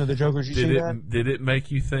Leto version of the Joker. Did you see that? Did it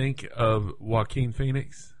make you think of Joaquin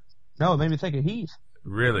Phoenix? No, it made me think of Heath.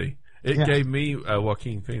 Really? It gave me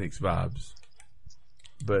Joaquin Phoenix vibes.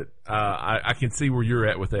 But I can see where you're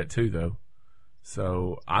at with that too, though.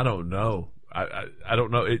 So I don't know. I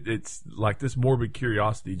don't know. It's like this morbid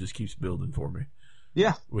curiosity just keeps building for me.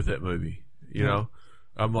 Yeah. With that movie,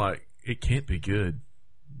 I'm like, it can't be good,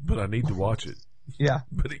 but I need to watch it. Yeah.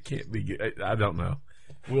 But it can't be good. I don't know.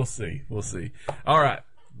 We'll see. All right.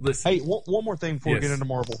 Listen. Hey, one more thing before we get into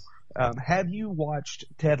Marvel. Have you watched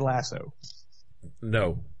Ted Lasso?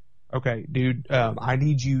 No. Okay, dude, I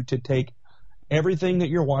need you to take everything that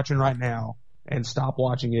you're watching right now and stop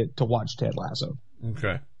watching it to watch Ted Lasso.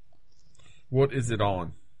 Okay. What is it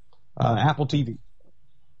on? Apple TV.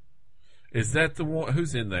 Is that the one?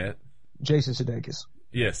 Who's in that? Jason Sudeikis.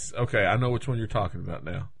 Yes. Okay, I know which one you're talking about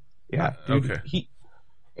now. Yeah, dude, okay.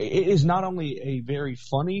 It is not only a very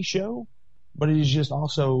funny show, but it is just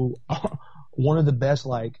also one of the best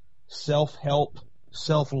like self-help,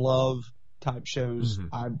 self-love type shows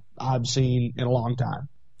I've seen in a long time.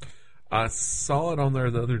 I saw it on there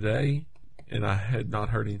the other day, and I had not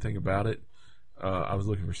heard anything about it. I was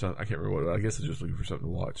looking for something. I can't remember what. I guess I was just looking for something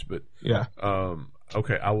to watch. But yeah.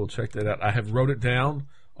 Okay, I will check that out. I have wrote it down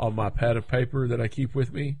on my pad of paper that I keep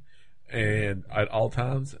with me, and at all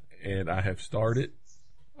times, and I have started.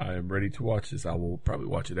 I am ready to watch this. I will probably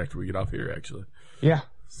watch it after we get off here, actually. Yeah.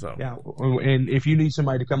 So. Yeah, and if you need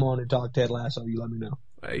somebody to come on and talk Ted Lasso, you let me know.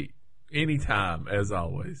 Hey, anytime, as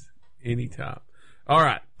always. Anytime. All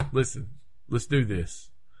right, listen. Let's do this.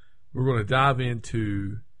 We're going to dive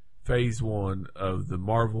into Phase 1 of the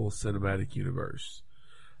Marvel Cinematic Universe.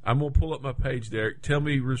 I'm going to pull up my page, Derek. Tell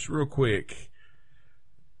me just real quick,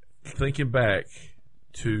 thinking back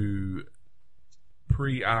to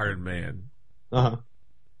pre-Iron Man,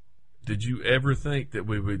 did you ever think that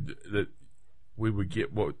we would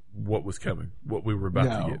get what was coming, what we were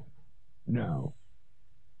about to get? No.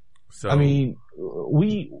 So I mean,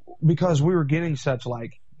 because we were getting such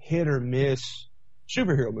like hit or miss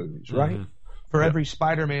superhero movies, right? For every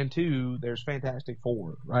Spider-Man 2, there's Fantastic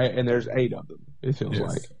Four, right? And there's 8 of them, it feels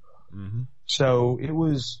like. So it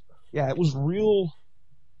was real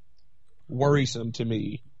worrisome to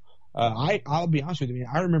me. I'll be honest with you,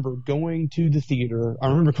 I remember going to the theater. I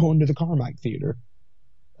remember going to the Carmike Theater,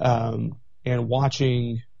 and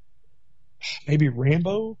watching maybe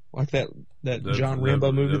Rambo, like that John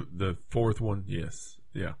Rambo movie. The fourth one, yes.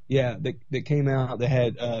 Yeah. Yeah, that came out that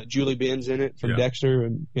had Julie Benz in it from Dexter,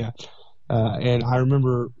 and and I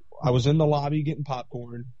remember I was in the lobby getting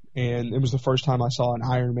popcorn, and it was the first time I saw an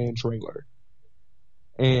Iron Man trailer,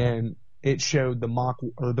 and it showed the Mark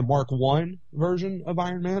I version of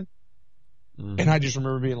Iron Man, and I just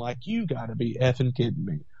remember being like, "You got to be effing kidding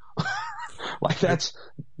me!" Like that's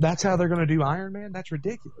how they're going to do Iron Man? That's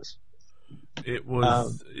ridiculous. It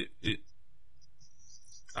was.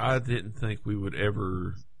 I didn't think we would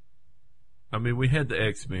ever. I mean, we had the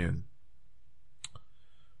X-Men,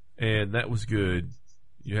 and that was good.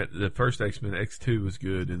 You had the first X-Men, X2 was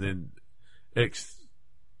good, and then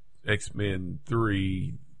X-Men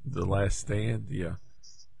 3, The Last Stand. Yeah,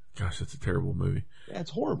 gosh, that's a terrible movie.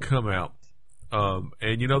 That's horrible. Come out,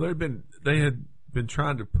 and you know they had been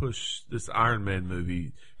trying to push this Iron Man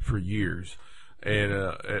movie for years, and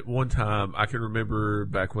at one time I can remember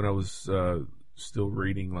back when I was still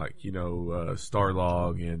reading, like,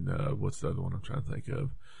 Starlog and what's the other one I'm trying to think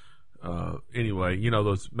of. Anyway,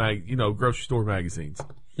 those grocery store magazines.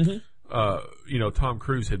 Tom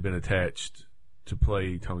Cruise had been attached to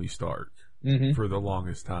play Tony Stark for the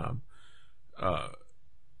longest time,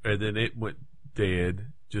 and then it went dead.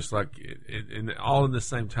 Just like, and all in the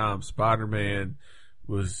same time, Spider-Man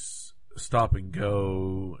was stop and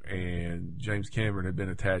go, and James Cameron had been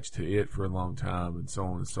attached to it for a long time, and so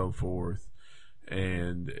on and so forth.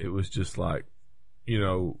 And it was just like,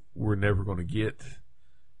 we're never going to get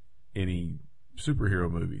any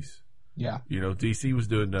superhero movies. Yeah. DC was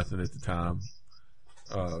doing nothing at the time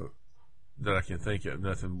that I can think of,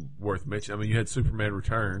 nothing worth mentioning. I mean, you had Superman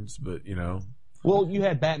Returns, but, Well, you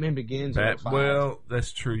had Batman Begins. Well,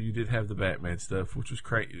 that's true. You did have the Batman stuff, which was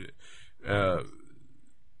crazy.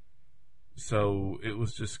 So it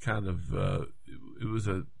was just kind of, it was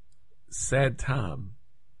a sad time.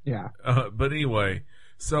 Yeah. But anyway,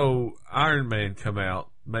 so Iron Man come out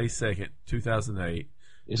May 2nd, 2008,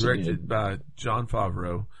 directed by Jon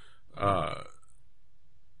Favreau, of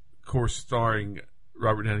course starring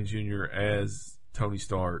Robert Downey Jr. as Tony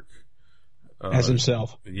Stark. As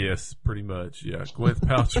himself. Yes, pretty much, yeah. Gwyneth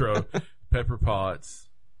Paltrow, Pepper Potts,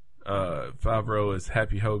 Favreau as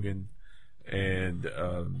Happy Hogan, and,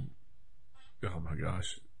 oh my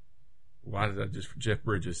gosh, why did I Jeff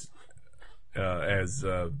Bridges, as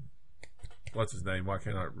what's his name? Why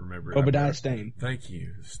can't I remember it? Obadiah Stane. Thank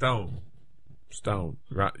you. Stone.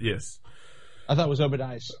 Right? Yes. I thought it was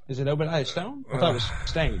Obadiah. Is it Obadiah Stone? I thought it was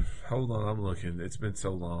Stane. Hold on, I'm looking. It's been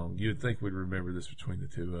so long. You'd think we'd remember this between the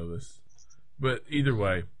two of us, but either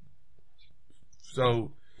way.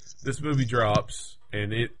 So this movie drops,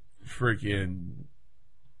 and it freaking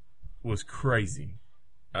was crazy.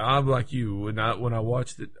 I'm like you. When I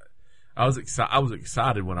watched it, I was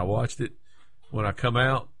excited when I watched it. When I come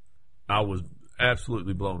out, I was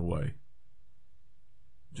absolutely blown away.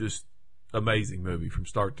 just amazing movie from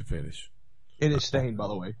start to finish. It is Stain, by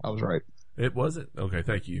the way. I was right. It wasn't? Okay,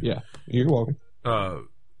 thank you. Yeah, you're welcome.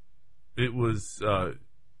 It was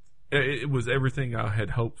everything I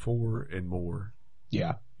had hoped for and more.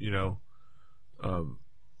 Yeah.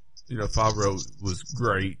 Favreau was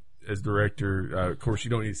great as director. Of course, you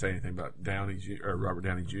don't need to say anything about Robert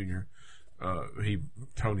Downey Jr.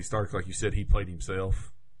 Tony Stark, like you said, he played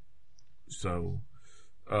himself. So,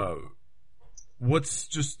 we're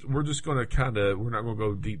just going to we're not going to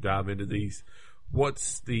go deep dive into these.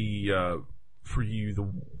 What's for you,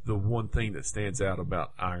 the one thing that stands out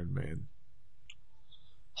about Iron Man?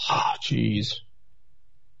 Oh, jeez.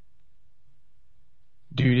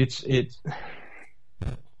 Dude,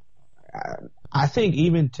 I think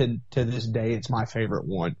even to this day, it's my favorite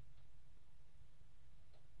one.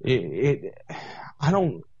 It's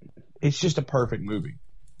just a perfect movie.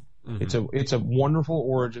 Mm-hmm. It's a wonderful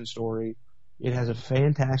origin story. It has a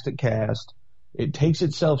fantastic cast. It takes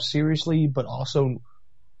itself seriously, but it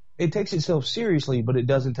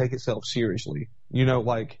doesn't take itself seriously.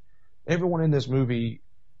 Like everyone in this movie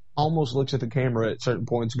almost looks at the camera at certain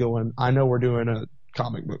points going, I know we're doing a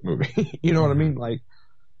comic book movie. You know what I mean? Like,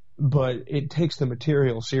 but it takes the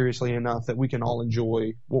material seriously enough that we can all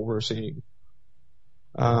enjoy what we're seeing.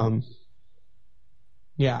 The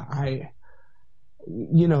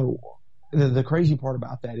crazy part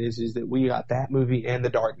about that is that we got that movie and The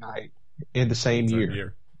Dark Knight in the same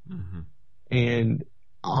year. Mm-hmm. And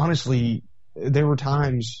honestly, there were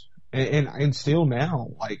times, and still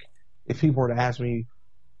now, like, if people were to ask me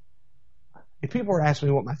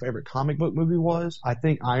what my favorite comic book movie was, I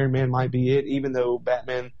think Iron Man might be it, even though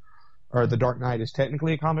Batman or The Dark Knight is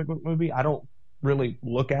technically a comic book movie. I don't really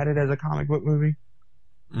look at it as a comic book movie.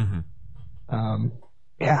 Mm-hmm.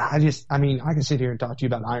 I can sit here and talk to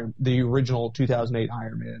you about the original 2008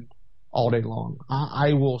 Iron Man all day long.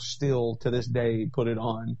 I will still, to this day, put it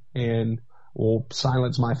on and will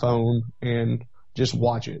silence my phone and just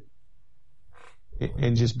watch it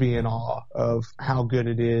and just be in awe of how good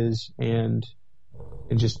it is and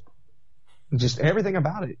just everything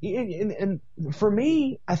about it. And for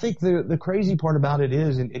me, I think the crazy part about it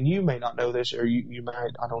is, and you may not know this, or you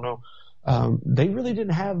might, I don't know, they really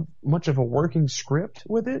didn't have much of a working script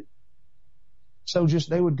with it. So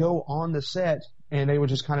they would go on the set and they would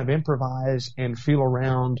just kind of improvise and feel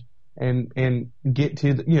around and get to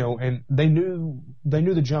and they knew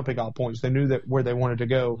the jumping off points. They knew that where they wanted to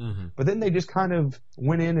go, mm-hmm. But then they just kind of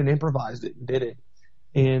went in and improvised it and did it.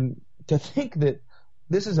 And to think that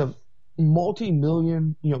this is a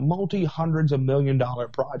multi-hundreds of $1 million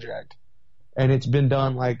project, and it's been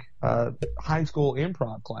done like a high school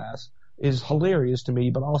improv class, is hilarious to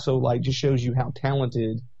me, but also like just shows you how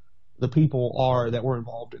talented the people are that were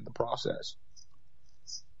involved in the process.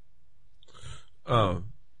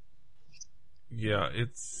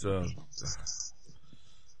 It's I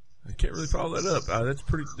can't really follow that up.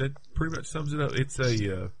 That pretty much sums it up. It's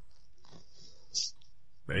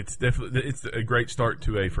a great start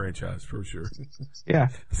to a franchise for sure. Yeah,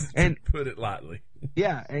 and put it lightly.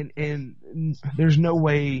 Yeah, and there's no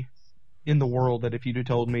way in the world that if you'd have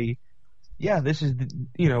told me, yeah, this is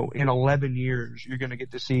in 11 years you're going to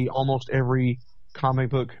get to see almost every comic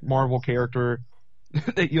book Marvel character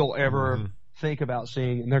that you'll ever mm-hmm. think about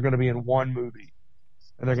seeing, and they're going to be in one movie,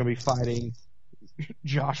 and they're going to be fighting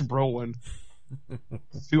Josh Brolin,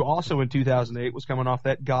 who also in 2008 was coming off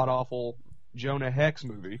that god awful Jonah Hex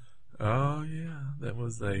movie. Oh yeah, that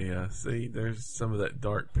was there's some of that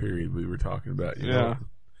dark period we were talking about.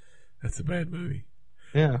 That's a bad movie.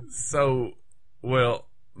 Yeah. So,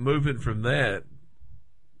 moving from that,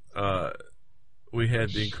 we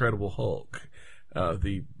had the Incredible Hulk,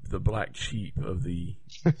 the black sheep of the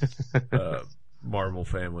Marvel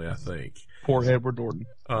family, I think. Poor Edward Norton.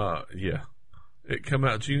 Yeah. It came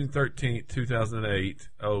out June 13th, 2008.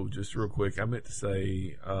 Oh, just real quick, I meant to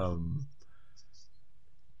say, let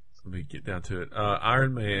me get down to it.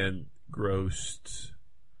 Iron Man grossed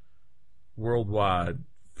worldwide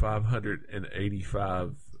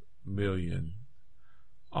 $585 million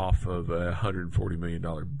off of a $140 million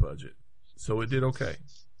budget. So it did okay.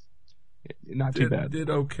 Not too bad. Did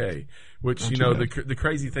okay. Which, the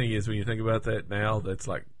crazy thing is when you think about that now, that's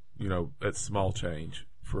like, that's small change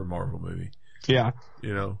for a Marvel movie. Yeah.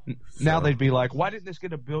 So, now they'd be like, why didn't this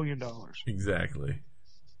get $1 billion? Exactly.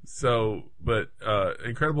 So, but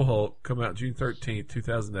Incredible Hulk come out June 13th,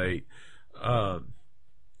 2008.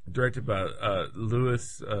 Directed by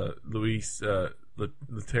Louis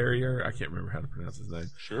Leterrier. I can't remember how to pronounce his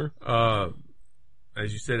name. Sure.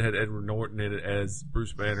 As you said, it had Edward Norton in it as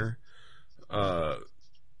Bruce Banner.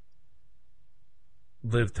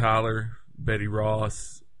 Liv Tyler, Betty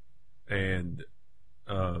Ross, and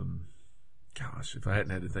gosh, if I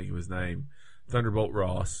hadn't had to think of his name, Thunderbolt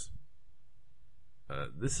Ross.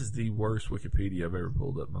 This is the worst Wikipedia I've ever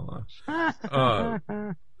pulled up in my life.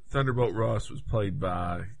 Thunderbolt Ross was played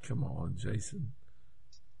by, come on, Jason.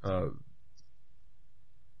 Never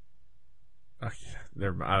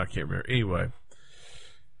mind, I can't remember. Anyway.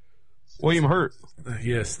 William Hurt.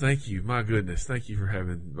 Yes, thank you. My goodness, thank you for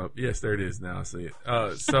having. Yes, there it is. Now I see it.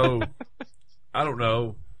 So I don't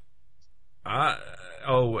know.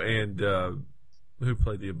 And who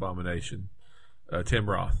played the Abomination? Tim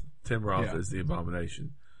Roth. Tim Roth is the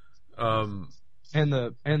Abomination. And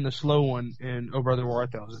the slow one and Oh Brother Where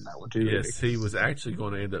Art Thou was in that one too. Yes, he was actually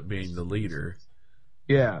going to end up being the leader.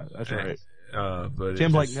 Yeah, that's right. But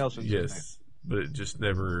Tim Blake Nelson. Yes, but it just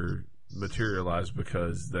never materialized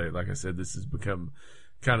because like I said, this has become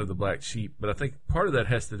kind of the black sheep. But I think part of that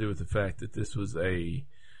has to do with the fact that this was a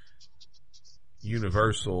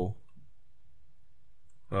Universal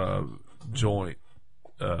joint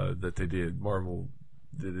that they did. Marvel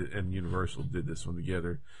did it and Universal did this one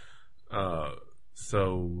together.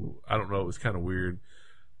 So I don't know. It was kind of weird.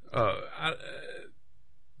 I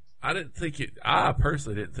didn't think it. I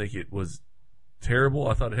personally didn't think it was terrible.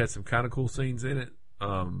 I thought it had some kind of cool scenes in it.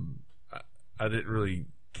 I didn't really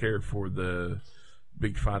care for the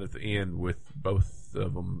big fight at the end with both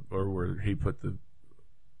of them, or where he put the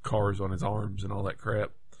cars on his arms and all that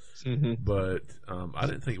crap. Mm-hmm. But I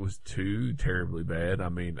didn't think it was too terribly bad. I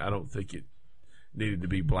mean, I don't think it needed to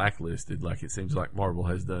be blacklisted like it seems like Marvel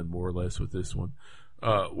has done more or less with this one.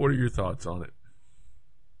 What are your thoughts on it?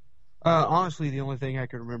 Honestly, the only thing I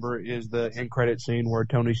can remember is the end credit scene where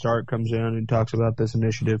Tony Stark comes in and talks about this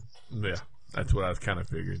initiative. Yeah, that's what I kind of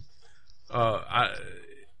figured.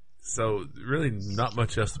 So really not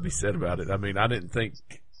much else to be said about it. I mean, I didn't think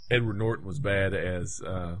Edward Norton was bad as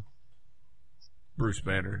Bruce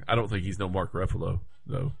Banner. I don't think he's no Mark Ruffalo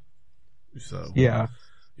though. So yeah,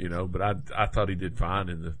 but I thought he did fine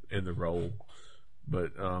in the role.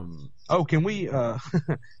 But can we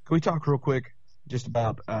talk real quick just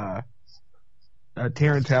about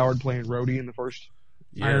Terrence Howard playing Rhodey in the first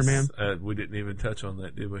Iron Man? We didn't even touch on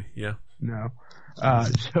that, did we? Yeah. No.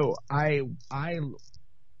 So I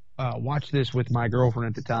watched this with my girlfriend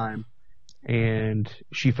at the time, and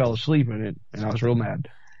she fell asleep in it, and I was real mad.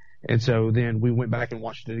 And so then we went back and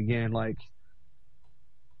watched it again, like,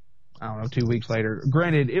 I don't know, 2 weeks later.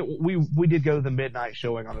 Granted, we did go to the midnight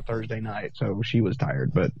showing on a Thursday night, so she was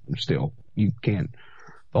tired, but still, you can't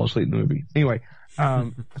fall asleep in the movie. Anyway,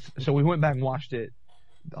 so we went back and watched it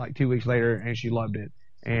like 2 weeks later, and she loved it.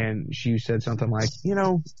 And she said something like, I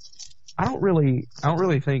don't really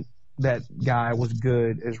think that guy was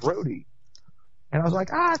good as Rhodey. And I was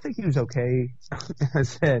like, I think he was okay. I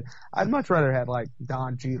said, I'd much rather have like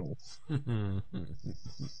Don Cheadle. And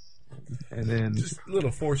then just a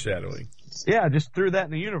little foreshadowing. Yeah, just threw that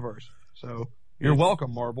in the universe. So you're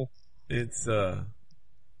welcome, Marvel. It's yeah.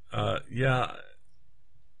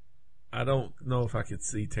 I don't know if I could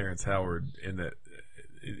see Terrence Howard in that.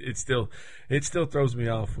 It still throws me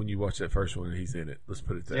off when you watch that first one and he's in it. Let's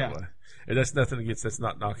put it that way. And that's nothing against. That's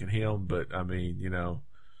not knocking him, but I mean,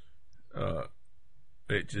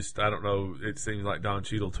 it just, I don't know. It seems like Don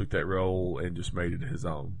Cheadle took that role and just made it his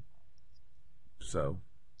own. So,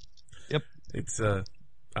 yep. It's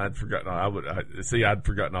I'd forgotten. I'd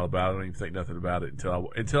forgotten all about it. I don't even think nothing about it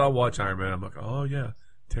until I watch Iron Man. I'm like, oh yeah,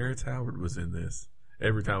 Terrence Howard was in this.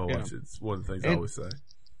 Every time I watch it, it's one of the things I always say.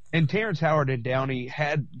 And Terrence Howard and Downey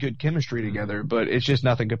had good chemistry together, but it's just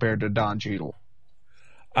nothing compared to Don Cheadle.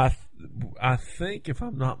 I think, if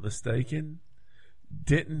I'm not mistaken,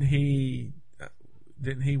 didn't he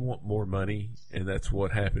want more money, and that's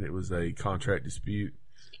what happened? It was a contract dispute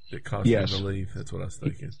that caused him to leave. That's what I was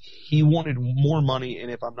thinking. He wanted more money,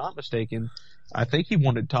 and if I'm not mistaken, I think he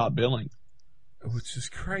wanted top billing, which is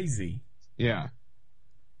crazy. Yeah,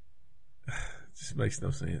 it just makes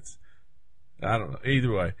no sense. I don't know.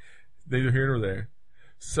 Either way, neither here nor there.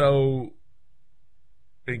 So,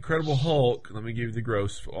 Incredible Hulk. Let me give you the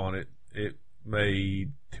gross on it. It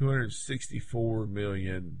made $264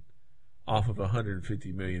 million off of a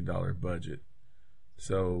 $150 million budget.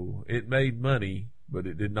 So it made money, but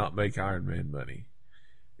it did not make Iron Man money.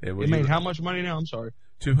 It made how much money now? I'm sorry.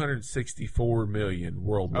 $264 million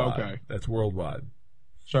worldwide. Okay, that's worldwide.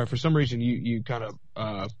 Sorry, for some reason you kind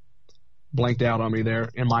of blanked out on me there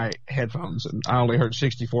in my headphones, and I only heard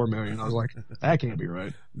 64 million. I was like, that can't be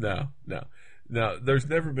right. No. There's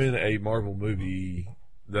never been a Marvel movie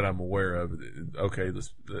that I'm aware of. Okay,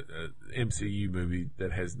 this MCU movie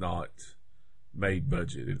that has not made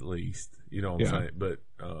budget, at least. You know what I'm saying? But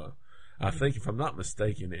I think, if I'm not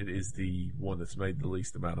mistaken, it is the one that's made the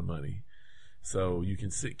least amount of money. So you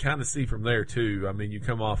can kind of see from there too. I mean, you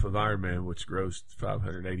come off of Iron Man, which grossed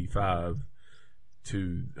 585,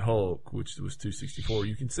 to Hulk, which was 264.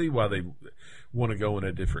 You can see why they want to go in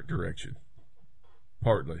a different direction.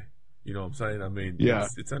 Partly, you know what I'm saying? I mean, Yeah.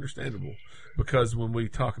 it's understandable, because when we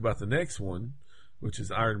talk about the next one, which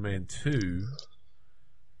is Iron Man 2,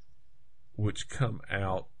 which come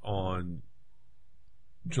out on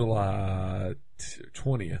July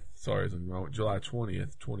 20th. Sorry, I'm wrong. July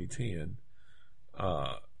 20th, 2010.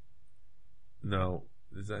 No,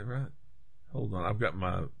 is that right? Hold on, I've got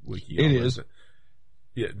my wiki. It is.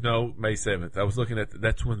 Yeah, no, May 7th. I was looking at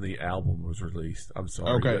that's when the album was released. I'm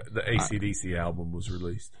sorry. Okay. The AC/DC album was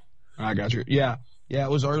released. I got you. Yeah. Yeah,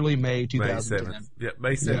 it was early May 2010. May 7th. Yeah,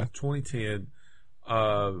 May 7th, 2010.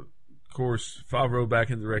 Of course, Favreau back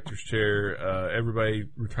in the director's chair. Everybody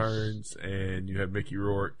returns, and you have Mickey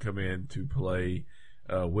Rourke come in to play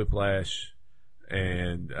Whiplash,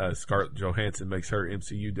 and Scarlett Johansson makes her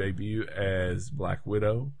MCU debut as Black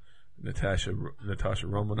Widow. Natasha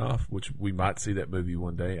Romanoff, which we might see that movie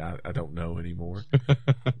one day. I don't know anymore.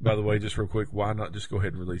 By the way, just real quick, why not just go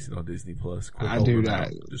ahead and release it on Disney Plus? I do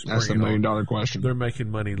that. That's the $1 million question. They're making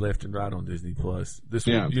money left and right on Disney Plus. This,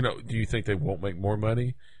 Yeah. you know, do you think they won't make more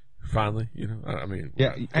money? Finally, you know, I mean,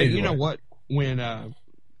 Yeah. Hey, you anyway. know what? When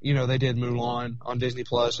they did Mulan on Disney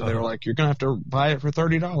Plus, and they were like, "You're gonna have to buy it for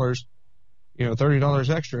 $30. $30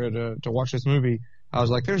 extra to watch this movie." I was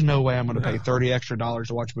like, "There's no way I'm gonna pay $30 extra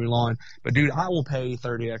to watch Mulan." But dude, I will pay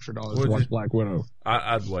 $30 extra to watch Black Widow.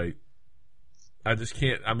 I'd wait. I just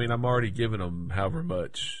can't. I mean, I'm already giving them however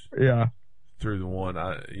much Yeah. through the one.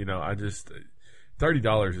 I just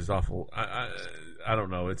 $30 is awful. I don't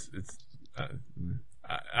know.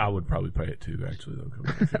 I would probably pay it too. Actually, though.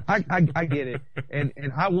 I get it, and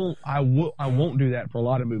I won't do that for a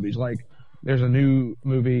lot of movies. Like, there's a new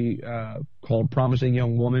movie called Promising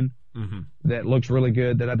Young Woman that looks really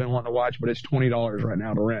good that I've been wanting to watch, but it's $20 right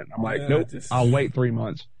now to rent. I'm like, nope, I'll wait 3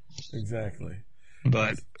 months. Exactly.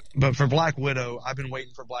 But for Black Widow, I've been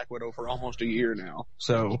waiting for Black Widow for almost a year now,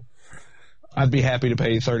 so I'd be happy to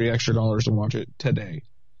pay $30 extra to watch it today.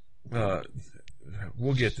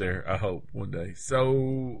 We'll get there, I hope, one day.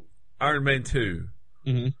 So, Iron Man 2.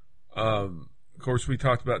 Of course, we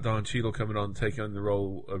talked about Don Cheadle coming on to take on the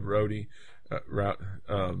role of Rhodey.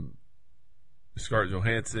 Scarlett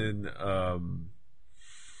Johansson,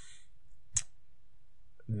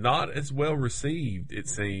 not as well received, it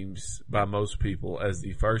seems, by most people as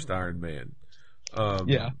the first Iron Man.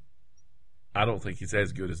 Yeah. I don't think it's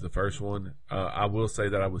as good as the first one. I will say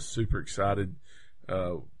that I was super excited.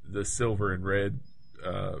 The silver and red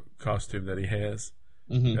costume that he has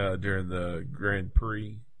during the Grand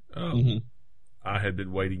Prix. I had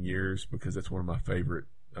been waiting years because that's one of my favorite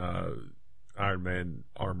Iron Man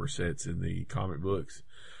armor sets in the comic books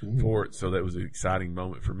for it. So that was an exciting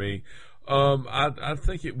moment for me. I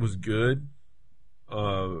think it was good.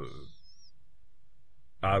 I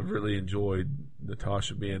really enjoyed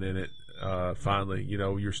Natasha being in it. Finally,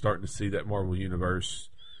 you're starting to see that Marvel Universe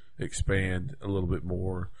expand a little bit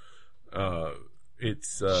more. I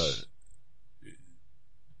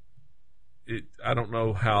don't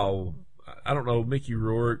know. Mickey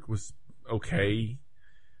Rourke was okay.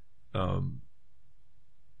 I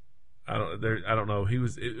don't know. It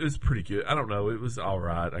was pretty good. I don't know. It was all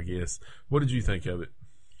right, I guess. What did you think of it?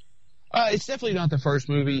 It's definitely not the first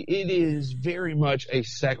movie. It is very much a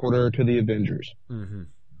sequitur to the Avengers.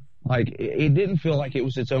 Like, it didn't feel like it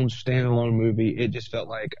was its own standalone movie. It just felt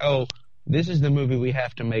like, oh, this is the movie we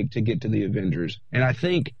have to make to get to the Avengers. And I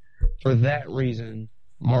think for that reason,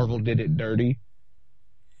 Marvel did it dirty.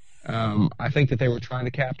 I think that they were trying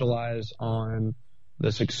to capitalize on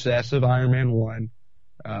the success of Iron Man 1.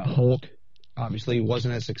 Hulk obviously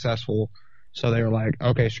wasn't as successful, so they were like,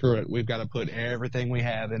 okay, screw it. We've got to put everything we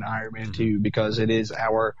have in Iron Man 2 because it is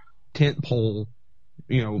our tentpole,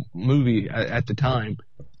 movie at the time.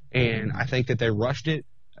 And I think that they rushed it.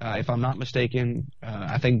 If I'm not mistaken,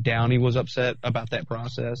 I think Downey was upset about that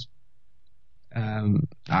process.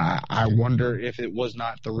 I wonder if it was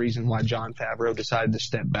not the reason why Jon Favreau decided to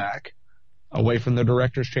step back away from the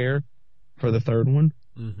director's chair for the third one.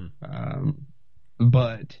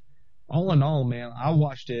 But all in all, man, I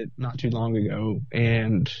watched it not too long ago,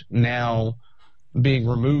 and now being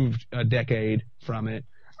removed a decade from it,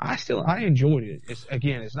 I enjoyed it.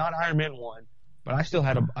 It's not Iron Man 1, but I still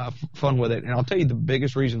had a fun with it. And I'll tell you the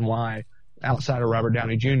biggest reason why, outside of Robert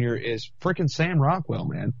Downey Jr., is freaking Sam Rockwell,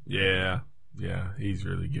 man. Yeah, he's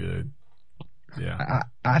really good. Yeah,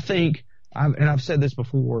 I think, and I've said this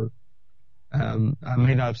before. I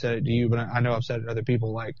may not have said it to you, but I know I've said it to other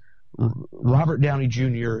people. Like, Robert Downey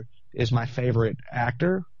Jr. is my favorite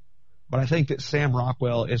actor, but I think that Sam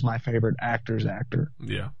Rockwell is my favorite actor's actor.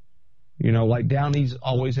 Yeah. You know, like Downey's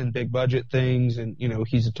always in big budget things, and you know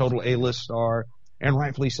he's a total A-list star, and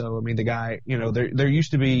rightfully so. I mean, the guy, you know, there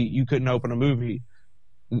used to be you couldn't open a movie,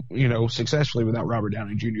 you know, successfully without Robert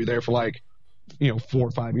Downey Jr. there for like, you know, 4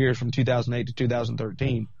 or 5 years from 2008 to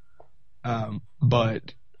 2013.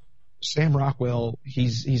 But Sam Rockwell,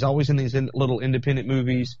 he's always in these little independent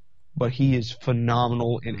movies, but he is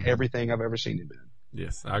phenomenal in everything I've ever seen him in.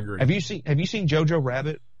 Yes, I agree. Have you seen Jojo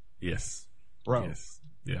Rabbit? Yes. Bro. Yes.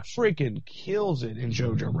 Yeah. Freaking kills it in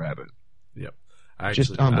Jojo Rabbit. Yep.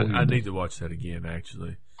 Just unbelievable. I need to watch that again,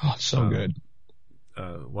 actually. Oh, so good.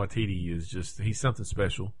 Waititi is he's something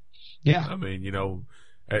special. Yeah. I mean, you know,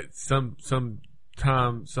 at some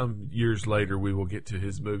years later, we will get to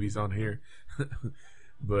his movies on here.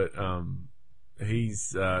 But,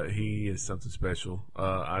 he is something special.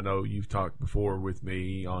 I know you've talked before with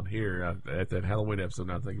me on here at that Halloween episode.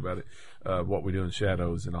 Now I think about it, What We Do in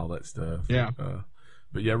Shadows and all that stuff. Yeah.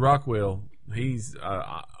 But yeah, Rockwell, he's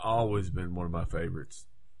always been one of my favorites.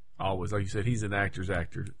 Always, like you said, he's an actor's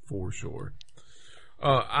actor for sure.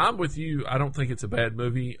 I'm with you. I don't think it's a bad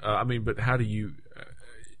movie. I mean, but how do you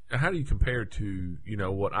compare to, you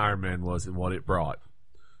know, what Iron Man was and what it brought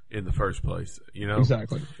in the first place? You know,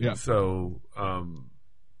 Exactly. Yeah. So,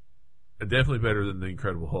 definitely better than the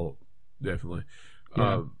Incredible Hulk. Definitely.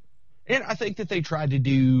 Yeah. And I think that they tried to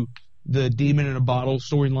do the demon in a bottle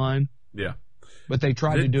storyline. Yeah. But they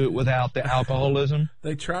tried to do it without the alcoholism.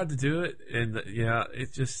 They tried to do it, and yeah,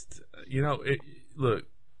 it just, you know, look,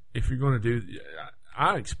 if you're going to do,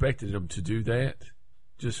 I expected them to do that,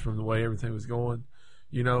 just from the way everything was going.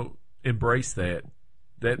 You know, embrace that.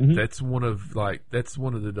 That's one of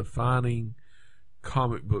the defining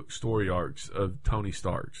comic book story arcs of Tony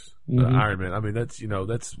Stark's Iron Man. I mean, that's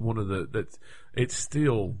one of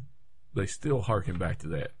they still harken back to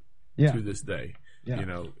that to this day. Yeah. You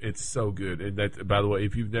know, it's so good. And that, by the way,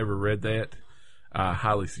 if you've never read that, I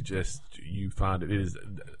highly suggest you find it. It is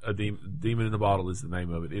a Demon in the Bottle is the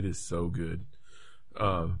name of it. It is so good.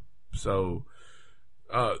 They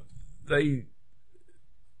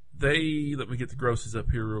let me get the grosses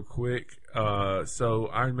up here real quick. So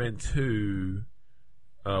Iron Man 2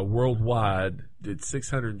 worldwide did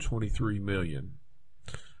 $623 million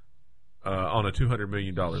on a $200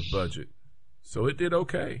 million budget. So it did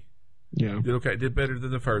okay. Yeah. It did okay. It did better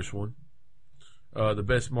than the first one. The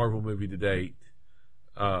best Marvel movie to date.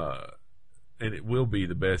 And it will be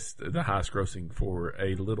the highest grossing for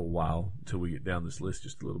a little while until we get down this list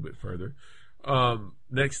just a little bit further.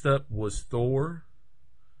 Next up was Thor.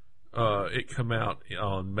 It came out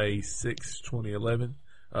on May 6, 2011,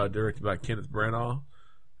 directed by Kenneth Branagh.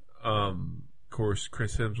 Of course,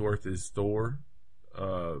 Chris Hemsworth is Thor.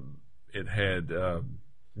 It had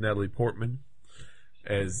Natalie Portman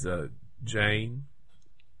as Jane.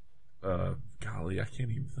 Golly, I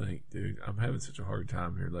can't even think, dude. I'm having such a hard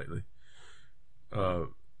time here lately.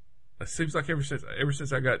 It seems like ever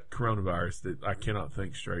since I got coronavirus that I cannot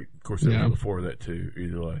think straight. Of course, it was before that too.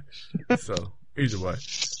 Either way, so either way,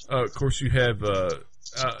 of course you have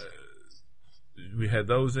we had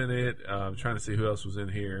those in it. I'm trying to see who else was in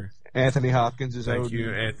here. Anthony Hopkins is Odin. Thank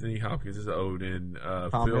you. Anthony Hopkins is Odin.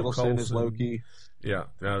 Tom Phil Hiddleston Coulson is Loki. Yeah.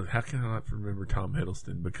 How can I not remember Tom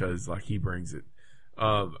Hiddleston, because like he brings it.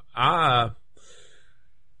 I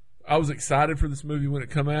was excited for this movie when it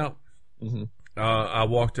come out. Mm-hmm. I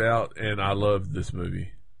walked out and I loved this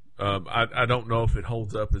movie. I don't know if it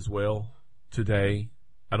holds up as well today.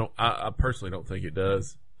 I personally don't think it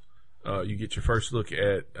does. You get your first look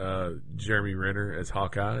at Jeremy Renner as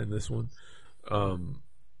Hawkeye in this one.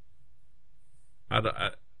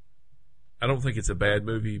 I don't think it's a bad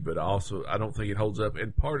movie, but also I don't think it holds up.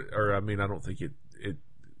 And I don't think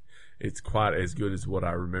it's quite as good as what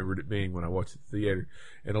I remembered it being when I watched it at the theater.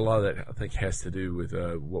 And a lot of that, I think, has to do with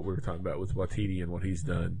what we were talking about with Waititi and what he's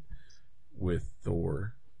done with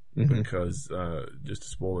Thor. Mm-hmm. Because, just a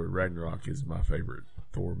spoiler, Ragnarok is my favorite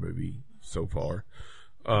Thor movie so far.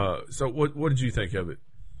 So what did you think of it?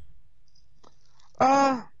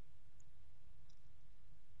 I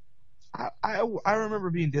remember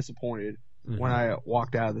being disappointed when I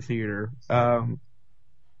walked out of the theater.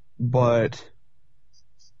 But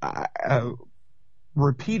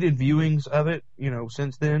repeated viewings of it,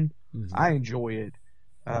 since then, I enjoy it.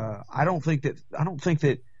 I don't think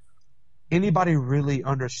that anybody really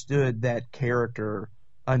understood that character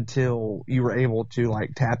until you were able to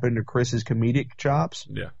tap into Chris's comedic chops.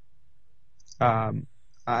 Yeah.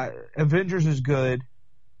 Avengers is good,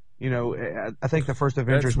 I think the first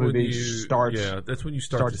Avengers movie starts. Yeah, that's when you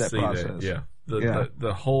start to that see process. that. Yeah,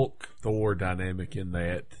 the Hulk Thor dynamic in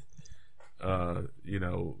that,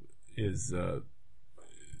 is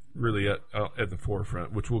really at the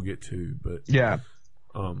forefront, which we'll get to. But yeah,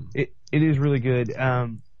 it is really good.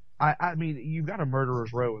 I mean, you've got a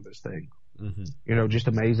murderer's row in this thing. Mm-hmm. Just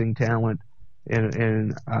amazing talent,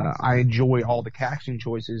 and I enjoy all the casting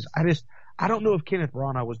choices. I don't know if Kenneth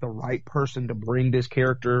Branagh was the right person to bring this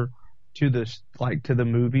character to the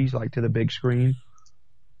movies, like to the big screen.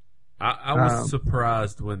 I was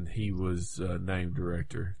surprised when he was named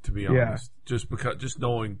director, to be honest. Just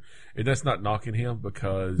knowing, and that's not knocking him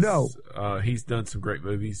because he's done some great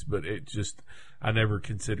movies, but I never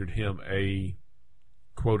considered him a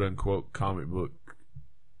quote unquote comic book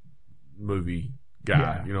movie guy.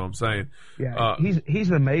 Yeah. You know what I'm saying? Yeah, he's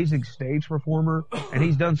an amazing stage performer, and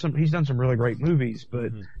he's done some really great movies.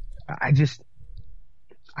 But I just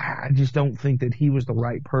don't think that he was the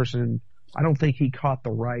right person. I don't think he caught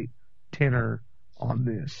the right tenor on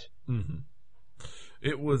this. Mm-hmm.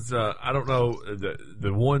 It was I don't know,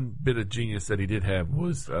 the one bit of genius that he did have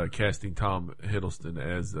was casting Tom Hiddleston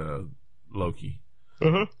as Loki.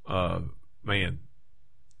 Man,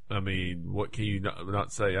 I mean, what can you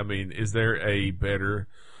not say? I mean, is there a better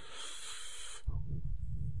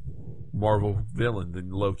Marvel villain than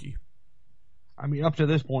Loki? I mean, up to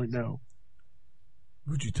this point, no.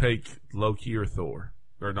 Would you take Loki or Thor?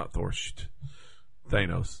 Or not Thor,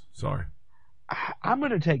 Thanos, sorry. I'm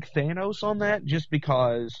going to take Thanos on that just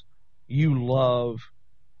because you love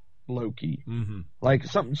Loki. Mm-hmm. Like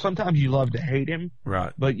sometimes you love to hate him,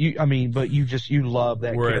 right? But you love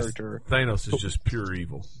that character. Thanos is just pure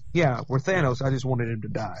evil. Yeah, where Thanos, I just wanted him to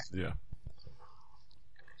die. Yeah,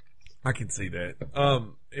 I can see that.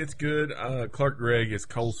 It's good. Clark Gregg as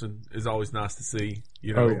Coulson is always nice to see.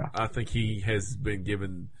 I think he has been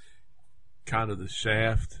given kind of the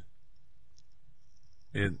shaft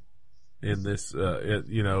in this.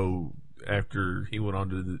 After he went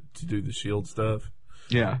on to do the Shield stuff.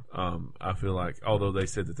 Yeah. I feel like, although they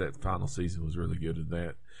said that final season was really good at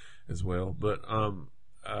that as well, but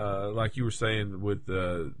like you were saying with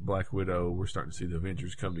Black Widow, we're starting to see the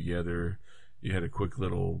Avengers come together. You had a quick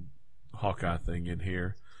little Hawkeye thing in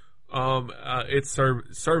here. It's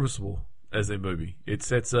serviceable as a movie. It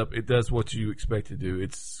sets up. It does what you expect to do.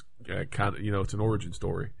 It's kind of it's an origin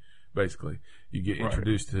story. Basically, you get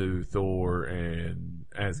introduced to Thor and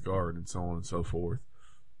Asgard and so on and so forth,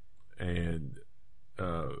 and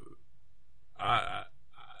I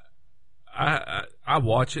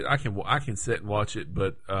watch it. I can sit and watch it,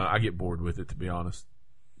 but I get bored with it, to be honest.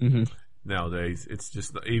 Mm-hmm. Nowadays, it's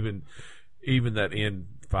just even that end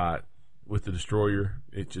fight with the Destroyer.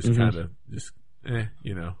 It just kind of it's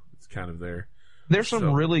kind of there. There's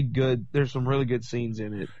some really good scenes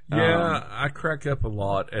in it. Yeah, I crack up a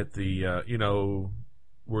lot at the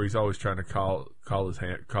where he's always trying to call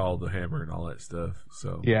the hammer and all that stuff.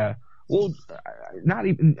 So yeah. Well, not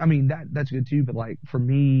even. I mean, that's good too. But like for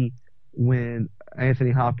me, when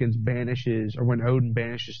Anthony Hopkins banishes, or when Odin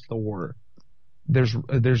banishes Thor, there's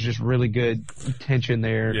just really good tension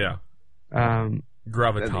there. Yeah.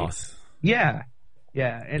 Gravitas. Yeah.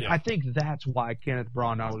 And I think that's why Kenneth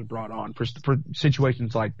Branagh was brought on for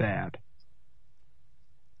situations like that.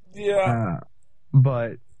 Yeah.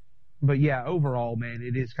 But yeah, overall, man,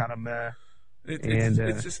 it is kind of meh.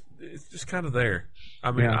 It's just kind of there.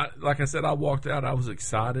 I mean, like I said, I walked out. I was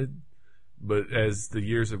excited, but as the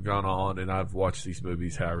years have gone on, and I've watched these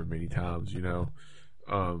movies however many times,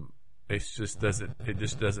 it just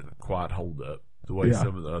doesn't quite hold up the way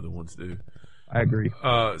some of the other ones do. I agree.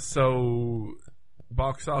 So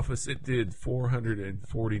box office, it did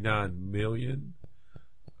 $449 million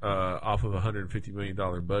off of a $150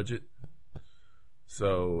 million budget.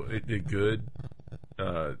 So it did good.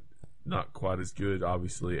 Not quite as good,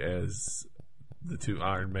 obviously, as the two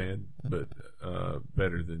Iron Man, but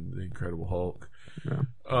better than the Incredible Hulk. Yeah.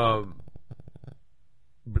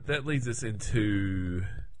 But that leads us into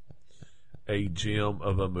a gem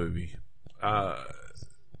of a movie.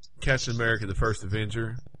 Captain America: The First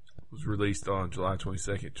Avenger was released on July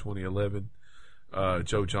 22nd, 2011.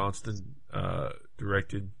 Joe Johnston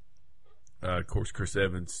directed. Of course, Chris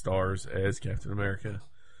Evans stars as Captain America.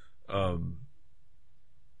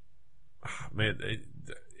 Man,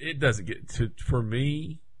 it doesn't get to, for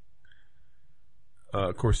me.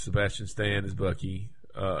 Of course, Sebastian Stan is Bucky.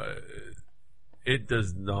 It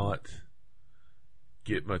does not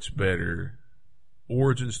get much better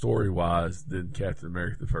origin story wise than Captain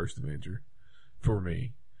America: The First Avenger for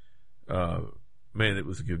me. Man, it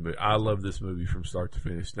was a good movie. I love this movie from start to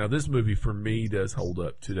finish. Now, this movie for me does hold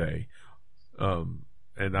up today.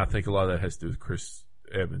 and I think a lot of that has to do with Chris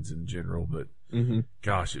Evans in general. But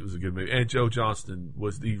gosh, it was a good movie. And Joe Johnston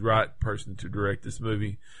was the right person to direct this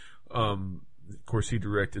movie. Of course, he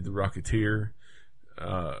directed The Rocketeer.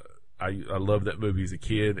 I loved that movie as a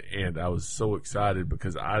kid, and I was so excited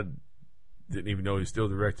because I didn't even know he still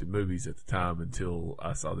directed movies at the time until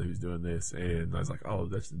I saw that he was doing this, and I was like, oh,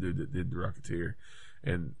 that's the dude that did The Rocketeer.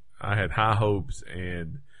 And I had high hopes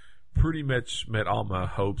and pretty much met all my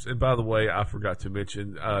hopes. And by the way, I forgot to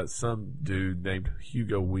mention some dude named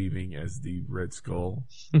Hugo Weaving as the Red Skull.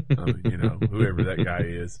 Whoever that guy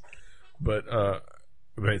is. But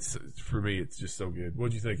for me, it's just so good.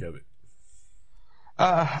 What'd you think of it?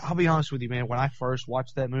 I'll be honest with you, man. When I first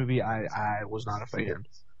watched that movie, I was not a fan.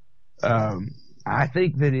 I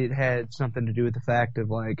think that it had something to do with the fact of,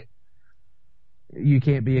 like, you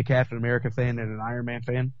can't be a Captain America fan and an Iron Man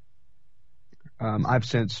fan. I've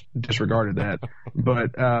since disregarded that,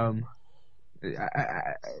 but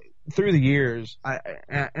through the years,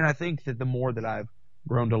 I think that the more that I've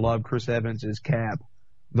grown to love Chris Evans as Cap,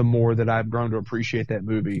 the more that I've grown to appreciate that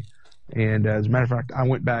movie. And as a matter of fact, I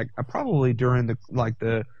went back probably during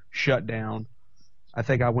the shutdown. I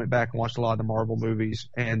think I went back and watched a lot of the Marvel movies,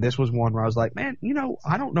 and this was one where I was like, man,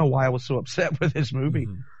 I don't know why I was so upset with this movie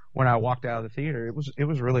when I walked out of the theater. It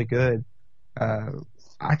was really good.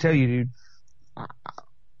 I tell you, dude,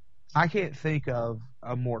 I can't think of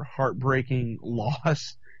a more heartbreaking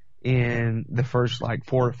loss in the first 4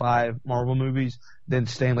 or 5 Marvel movies than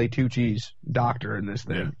Stanley Tucci's Doctor in this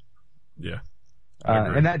thing. Yeah.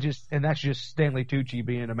 And that's just Stanley Tucci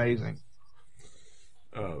being amazing.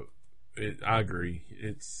 I agree.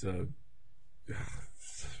 It's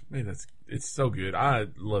it's so good. I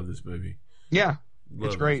love this movie. Yeah, love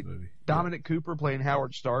it's great. Movie. Dominic Cooper playing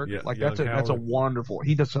Howard Stark. Yeah, that's a wonderful.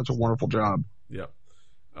 He does such a wonderful job. Yep.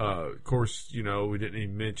 Of course, we didn't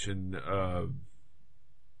even mention.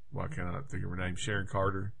 Why can't I think of her name? Sharon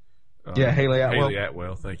Carter. Haley Atwell. Haley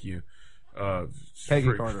Atwell. Thank you.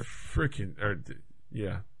 Peggy Carter. Freaking.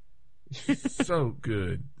 Yeah. So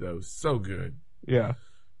good though. So good. Yeah.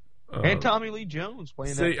 And Tommy Lee Jones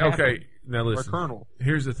playing that captain, okay, now listen. Colonel.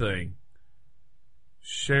 Here's the thing.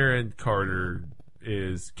 Sharon Carter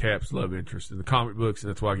is Cap's love interest in the comic books, and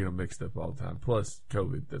that's why I get them mixed up all the time. Plus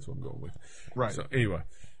COVID, that's what I'm going with. Right. So anyway,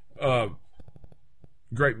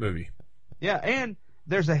 great movie. Yeah, and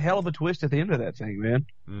there's a hell of a twist at the end of that thing, man.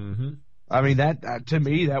 Mm-hmm. I mean, that to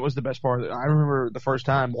me, that was the best part. I remember the first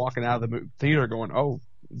time walking out of the theater going, oh,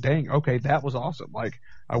 dang, okay, that was awesome.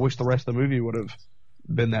 I wish the rest of the movie would have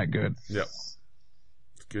been that good. Yep.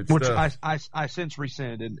 Good Which stuff. I since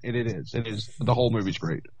rescind, and it is. It is. The whole movie's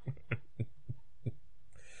great.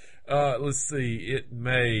 Let's see. It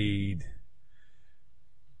made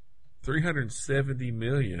 $370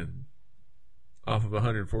 million off of a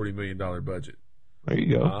 $140 million budget. There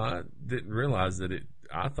you go. I didn't realize that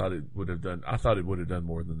I thought it would have done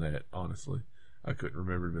more than that, honestly. I couldn't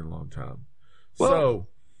remember. It had been a long time. Well,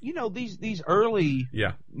 these early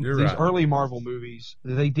early Marvel movies,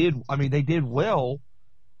 they did well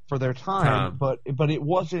for their time. but it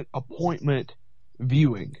wasn't appointment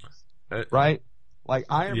viewing, right? Like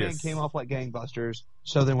Iron Man came off like gangbusters,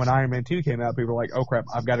 so then when Iron Man 2 came out, people were like, oh crap,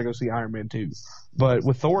 I've got to go see Iron Man 2. But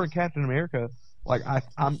with Thor and Captain America,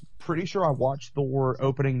 I'm pretty sure I watched Thor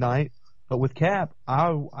opening night, but with Cap,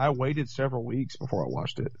 I waited several weeks before I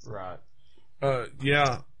watched it. Right.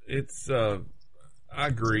 It's I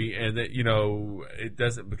agree, and that it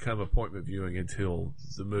doesn't become appointment viewing until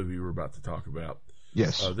the movie we're about to talk about.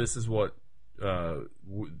 Yes. This is what had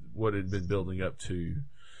been building up to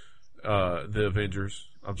the Avengers.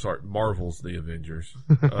 I'm sorry, Marvel's The Avengers,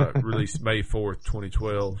 released May 4th,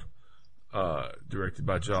 2012, directed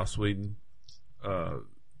by Joss Whedon.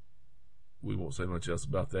 We won't say much else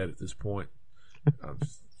about that at this point. I'm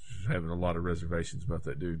just having a lot of reservations about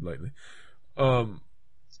that dude lately.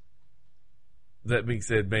 That being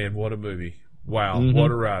said, man, what a movie. Wow, what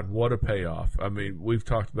a ride, what a payoff. I mean, we've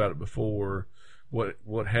talked about it before.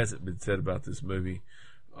 What hasn't been said about this movie?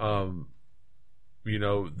 The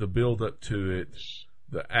build up to it,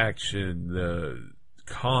 the action, the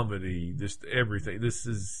comedy, just everything. This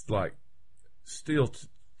is still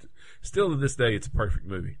to this day, it's a perfect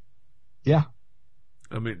movie. Yeah.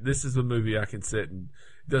 I mean, this is a movie I can sit and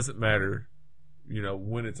it doesn't matter,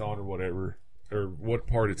 when it's on or whatever, or what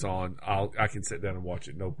part it's on, I can sit down and watch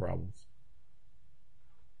it, no problems.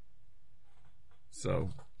 So,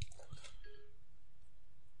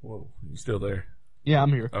 whoa, you still there? Yeah,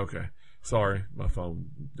 I'm here. Okay. Sorry, my phone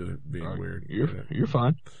being weird. You're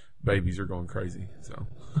fine. Babies are going crazy, so.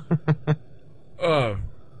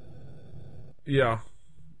 Yeah.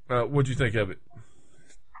 What'd you think of it?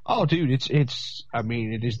 Oh, dude, I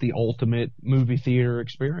mean, it is the ultimate movie theater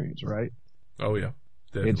experience, right? Oh yeah,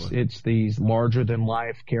 definitely. It's these larger than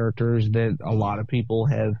life characters that a lot of people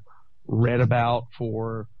have read about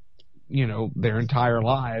for, their entire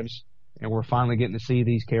lives, and we're finally getting to see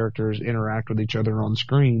these characters interact with each other on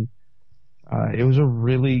screen. It was a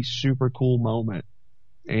really super cool moment,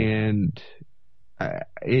 and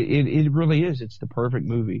it really is. It's the perfect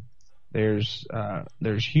movie. There's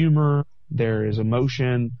humor, there is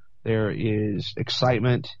emotion, there is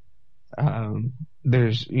excitement.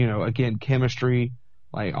 There's again chemistry.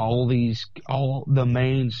 Like all the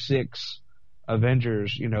main six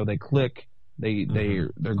Avengers, they click.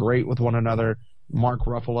 They're great with one another. Mark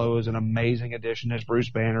Ruffalo is an amazing addition as Bruce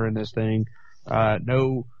Banner in this thing.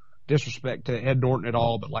 No disrespect to Ed Norton at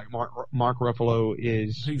all, but like Mark Ruffalo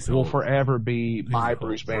will forever be my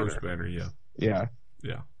Bruce Banner. Bruce Banner, yeah. Yeah.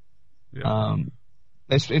 Yeah.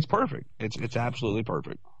 It's perfect. It's absolutely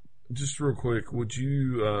perfect. Just real quick, would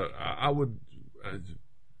you? I wonder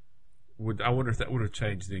if that would have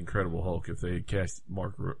changed the Incredible Hulk if they had cast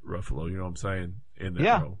Mark Ruffalo. You know what I'm saying? In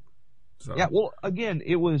that role. So. Yeah. Well, again,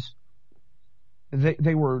 it was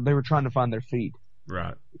they were trying to find their feet.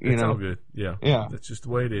 Right. It's all good. Yeah. Yeah. That's just the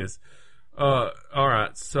way it is. All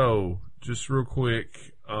right. So just real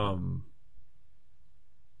quick,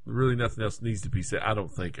 really nothing else needs to be said, I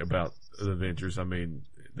don't think, about the Avengers. I mean,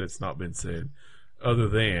 that's not been said, other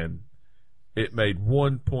than it made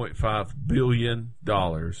 $1.5 billion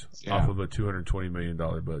off of a $220 million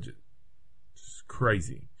budget. It's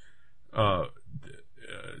crazy. It's a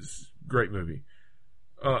great movie.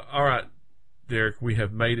 All right, Derek, we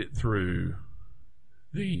have made it through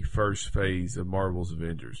the first phase of Marvel's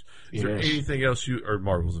Avengers. Is there anything else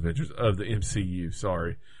Marvel's Avengers, of the MCU,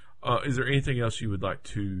 sorry. Is there anything else you would like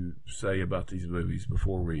to say about these movies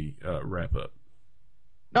before we wrap up?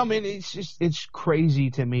 No, I mean, it's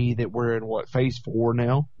crazy to me that we're in phase 4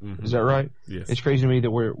 now. Mm-hmm. Is that right? Yes. It's crazy to me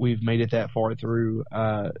that we've made it that far through.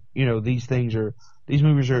 These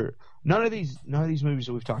movies are, none of these movies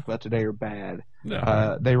that we've talked about today are bad.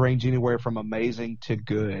 No. They range anywhere from amazing to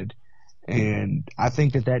good. And I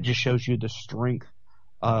think that just shows you the strength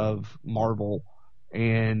of Marvel,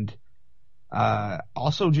 and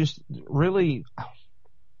also just really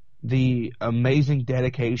the amazing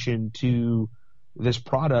dedication to this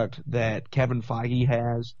product that Kevin Feige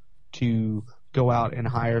has to go out and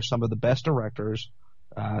hire some of the best directors,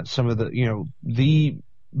 some of the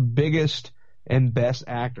biggest and best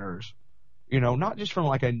actors, not just from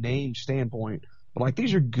like a name standpoint, but like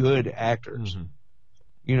these are good actors.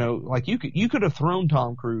 Mm-hmm. Like you could have thrown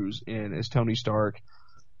Tom Cruise in as Tony Stark,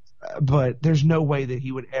 but there's no way that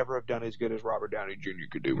he would ever have done as good as Robert Downey Jr.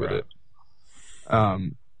 could do with it.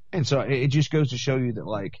 And so it just goes to show you that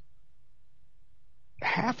like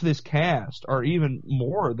half this cast, or even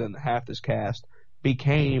more than half this cast,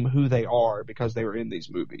 became who they are because they were in these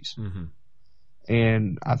movies. Mm-hmm.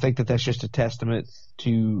 And I think that's just a testament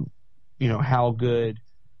to, how good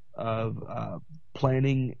of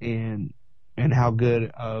planning and how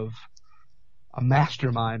good of a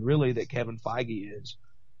mastermind really that Kevin Feige is.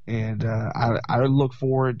 And I look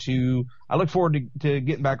forward to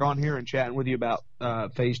getting back on here and chatting with you about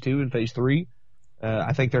phase 2 and phase 3.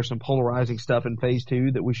 I think there's some polarizing stuff in phase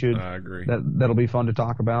 2 that we should. I agree. That'll be fun to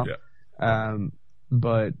talk about. Yeah.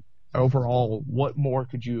 But overall, what more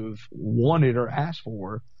could you have wanted or asked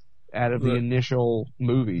for out of the initial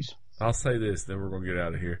movies? I'll say this, then we're gonna get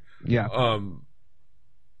out of here. Yeah.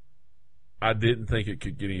 I didn't think it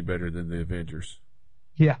could get any better than the Avengers.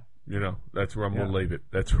 Yeah. That's where I'm going to leave it.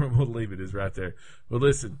 That's where I'm going to leave it, is right there. But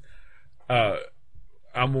listen, we're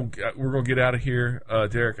going to get out of here.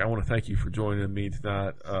 Derek, I want to thank you for joining me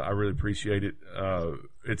tonight. I really appreciate it.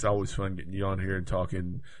 It's always fun getting you on here and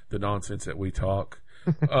talking the nonsense that we talk.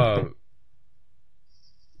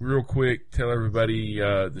 Real quick, tell everybody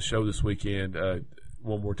the show this weekend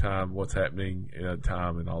one more time, what's happening,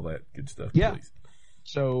 time, and all that good stuff, please.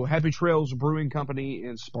 So Happy Trails Brewing Company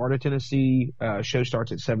in Sparta, Tennessee. Show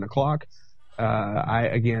starts at 7:00.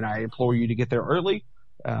 I implore you to get there early,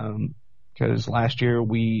 because last year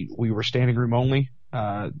we were standing room only.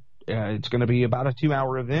 It's going to be about a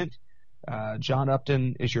 2-hour event. John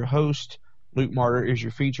Upton is your host. Luke Martyr is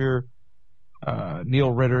your feature.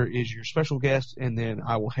 Neil Ritter is your special guest, and then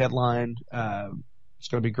I will headline. It's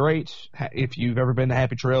going to be great. If you've ever been to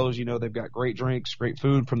Happy Trails, they've got great drinks, great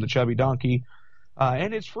food from the Chubby Donkey.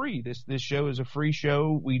 And it's free. This show is a free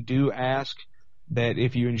show. We do ask that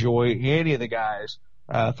if you enjoy any of the guys,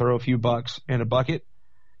 throw a few bucks in a bucket,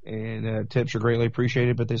 and tips are greatly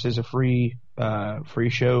appreciated. But this is a free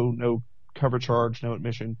show, no cover charge, no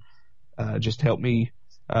admission. Just help me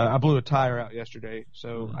I blew a tire out yesterday,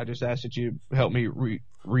 so I just asked that you help me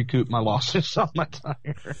recoup my losses on my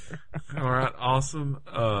tire. All right, awesome.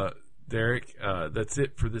 Derek, that's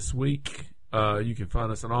it for this week. You can find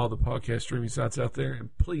us on all the podcast streaming sites out there,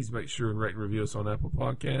 and please make sure and rate and review us on Apple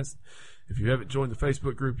Podcasts. If you haven't joined the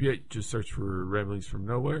Facebook group yet, just search for Ramblings from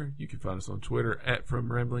Nowhere. You can find us on Twitter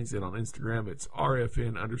 @FromRamblings, and on Instagram it's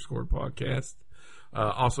RFN_podcast.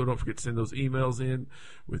 Also, don't forget to send those emails in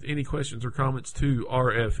with any questions or comments to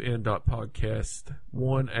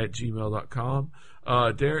rfn.podcast1@gmail.com.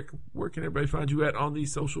 Derek, where can everybody find you on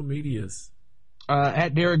these social medias?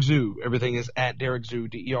 At Derek Zoo. Everything is at Derek Zoo,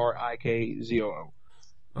 DerikZoo.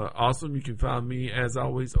 Awesome. You can find me, as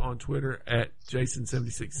always, on Twitter at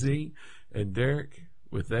Jason76Z. And Derek,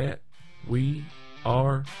 with that, we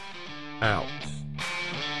are out.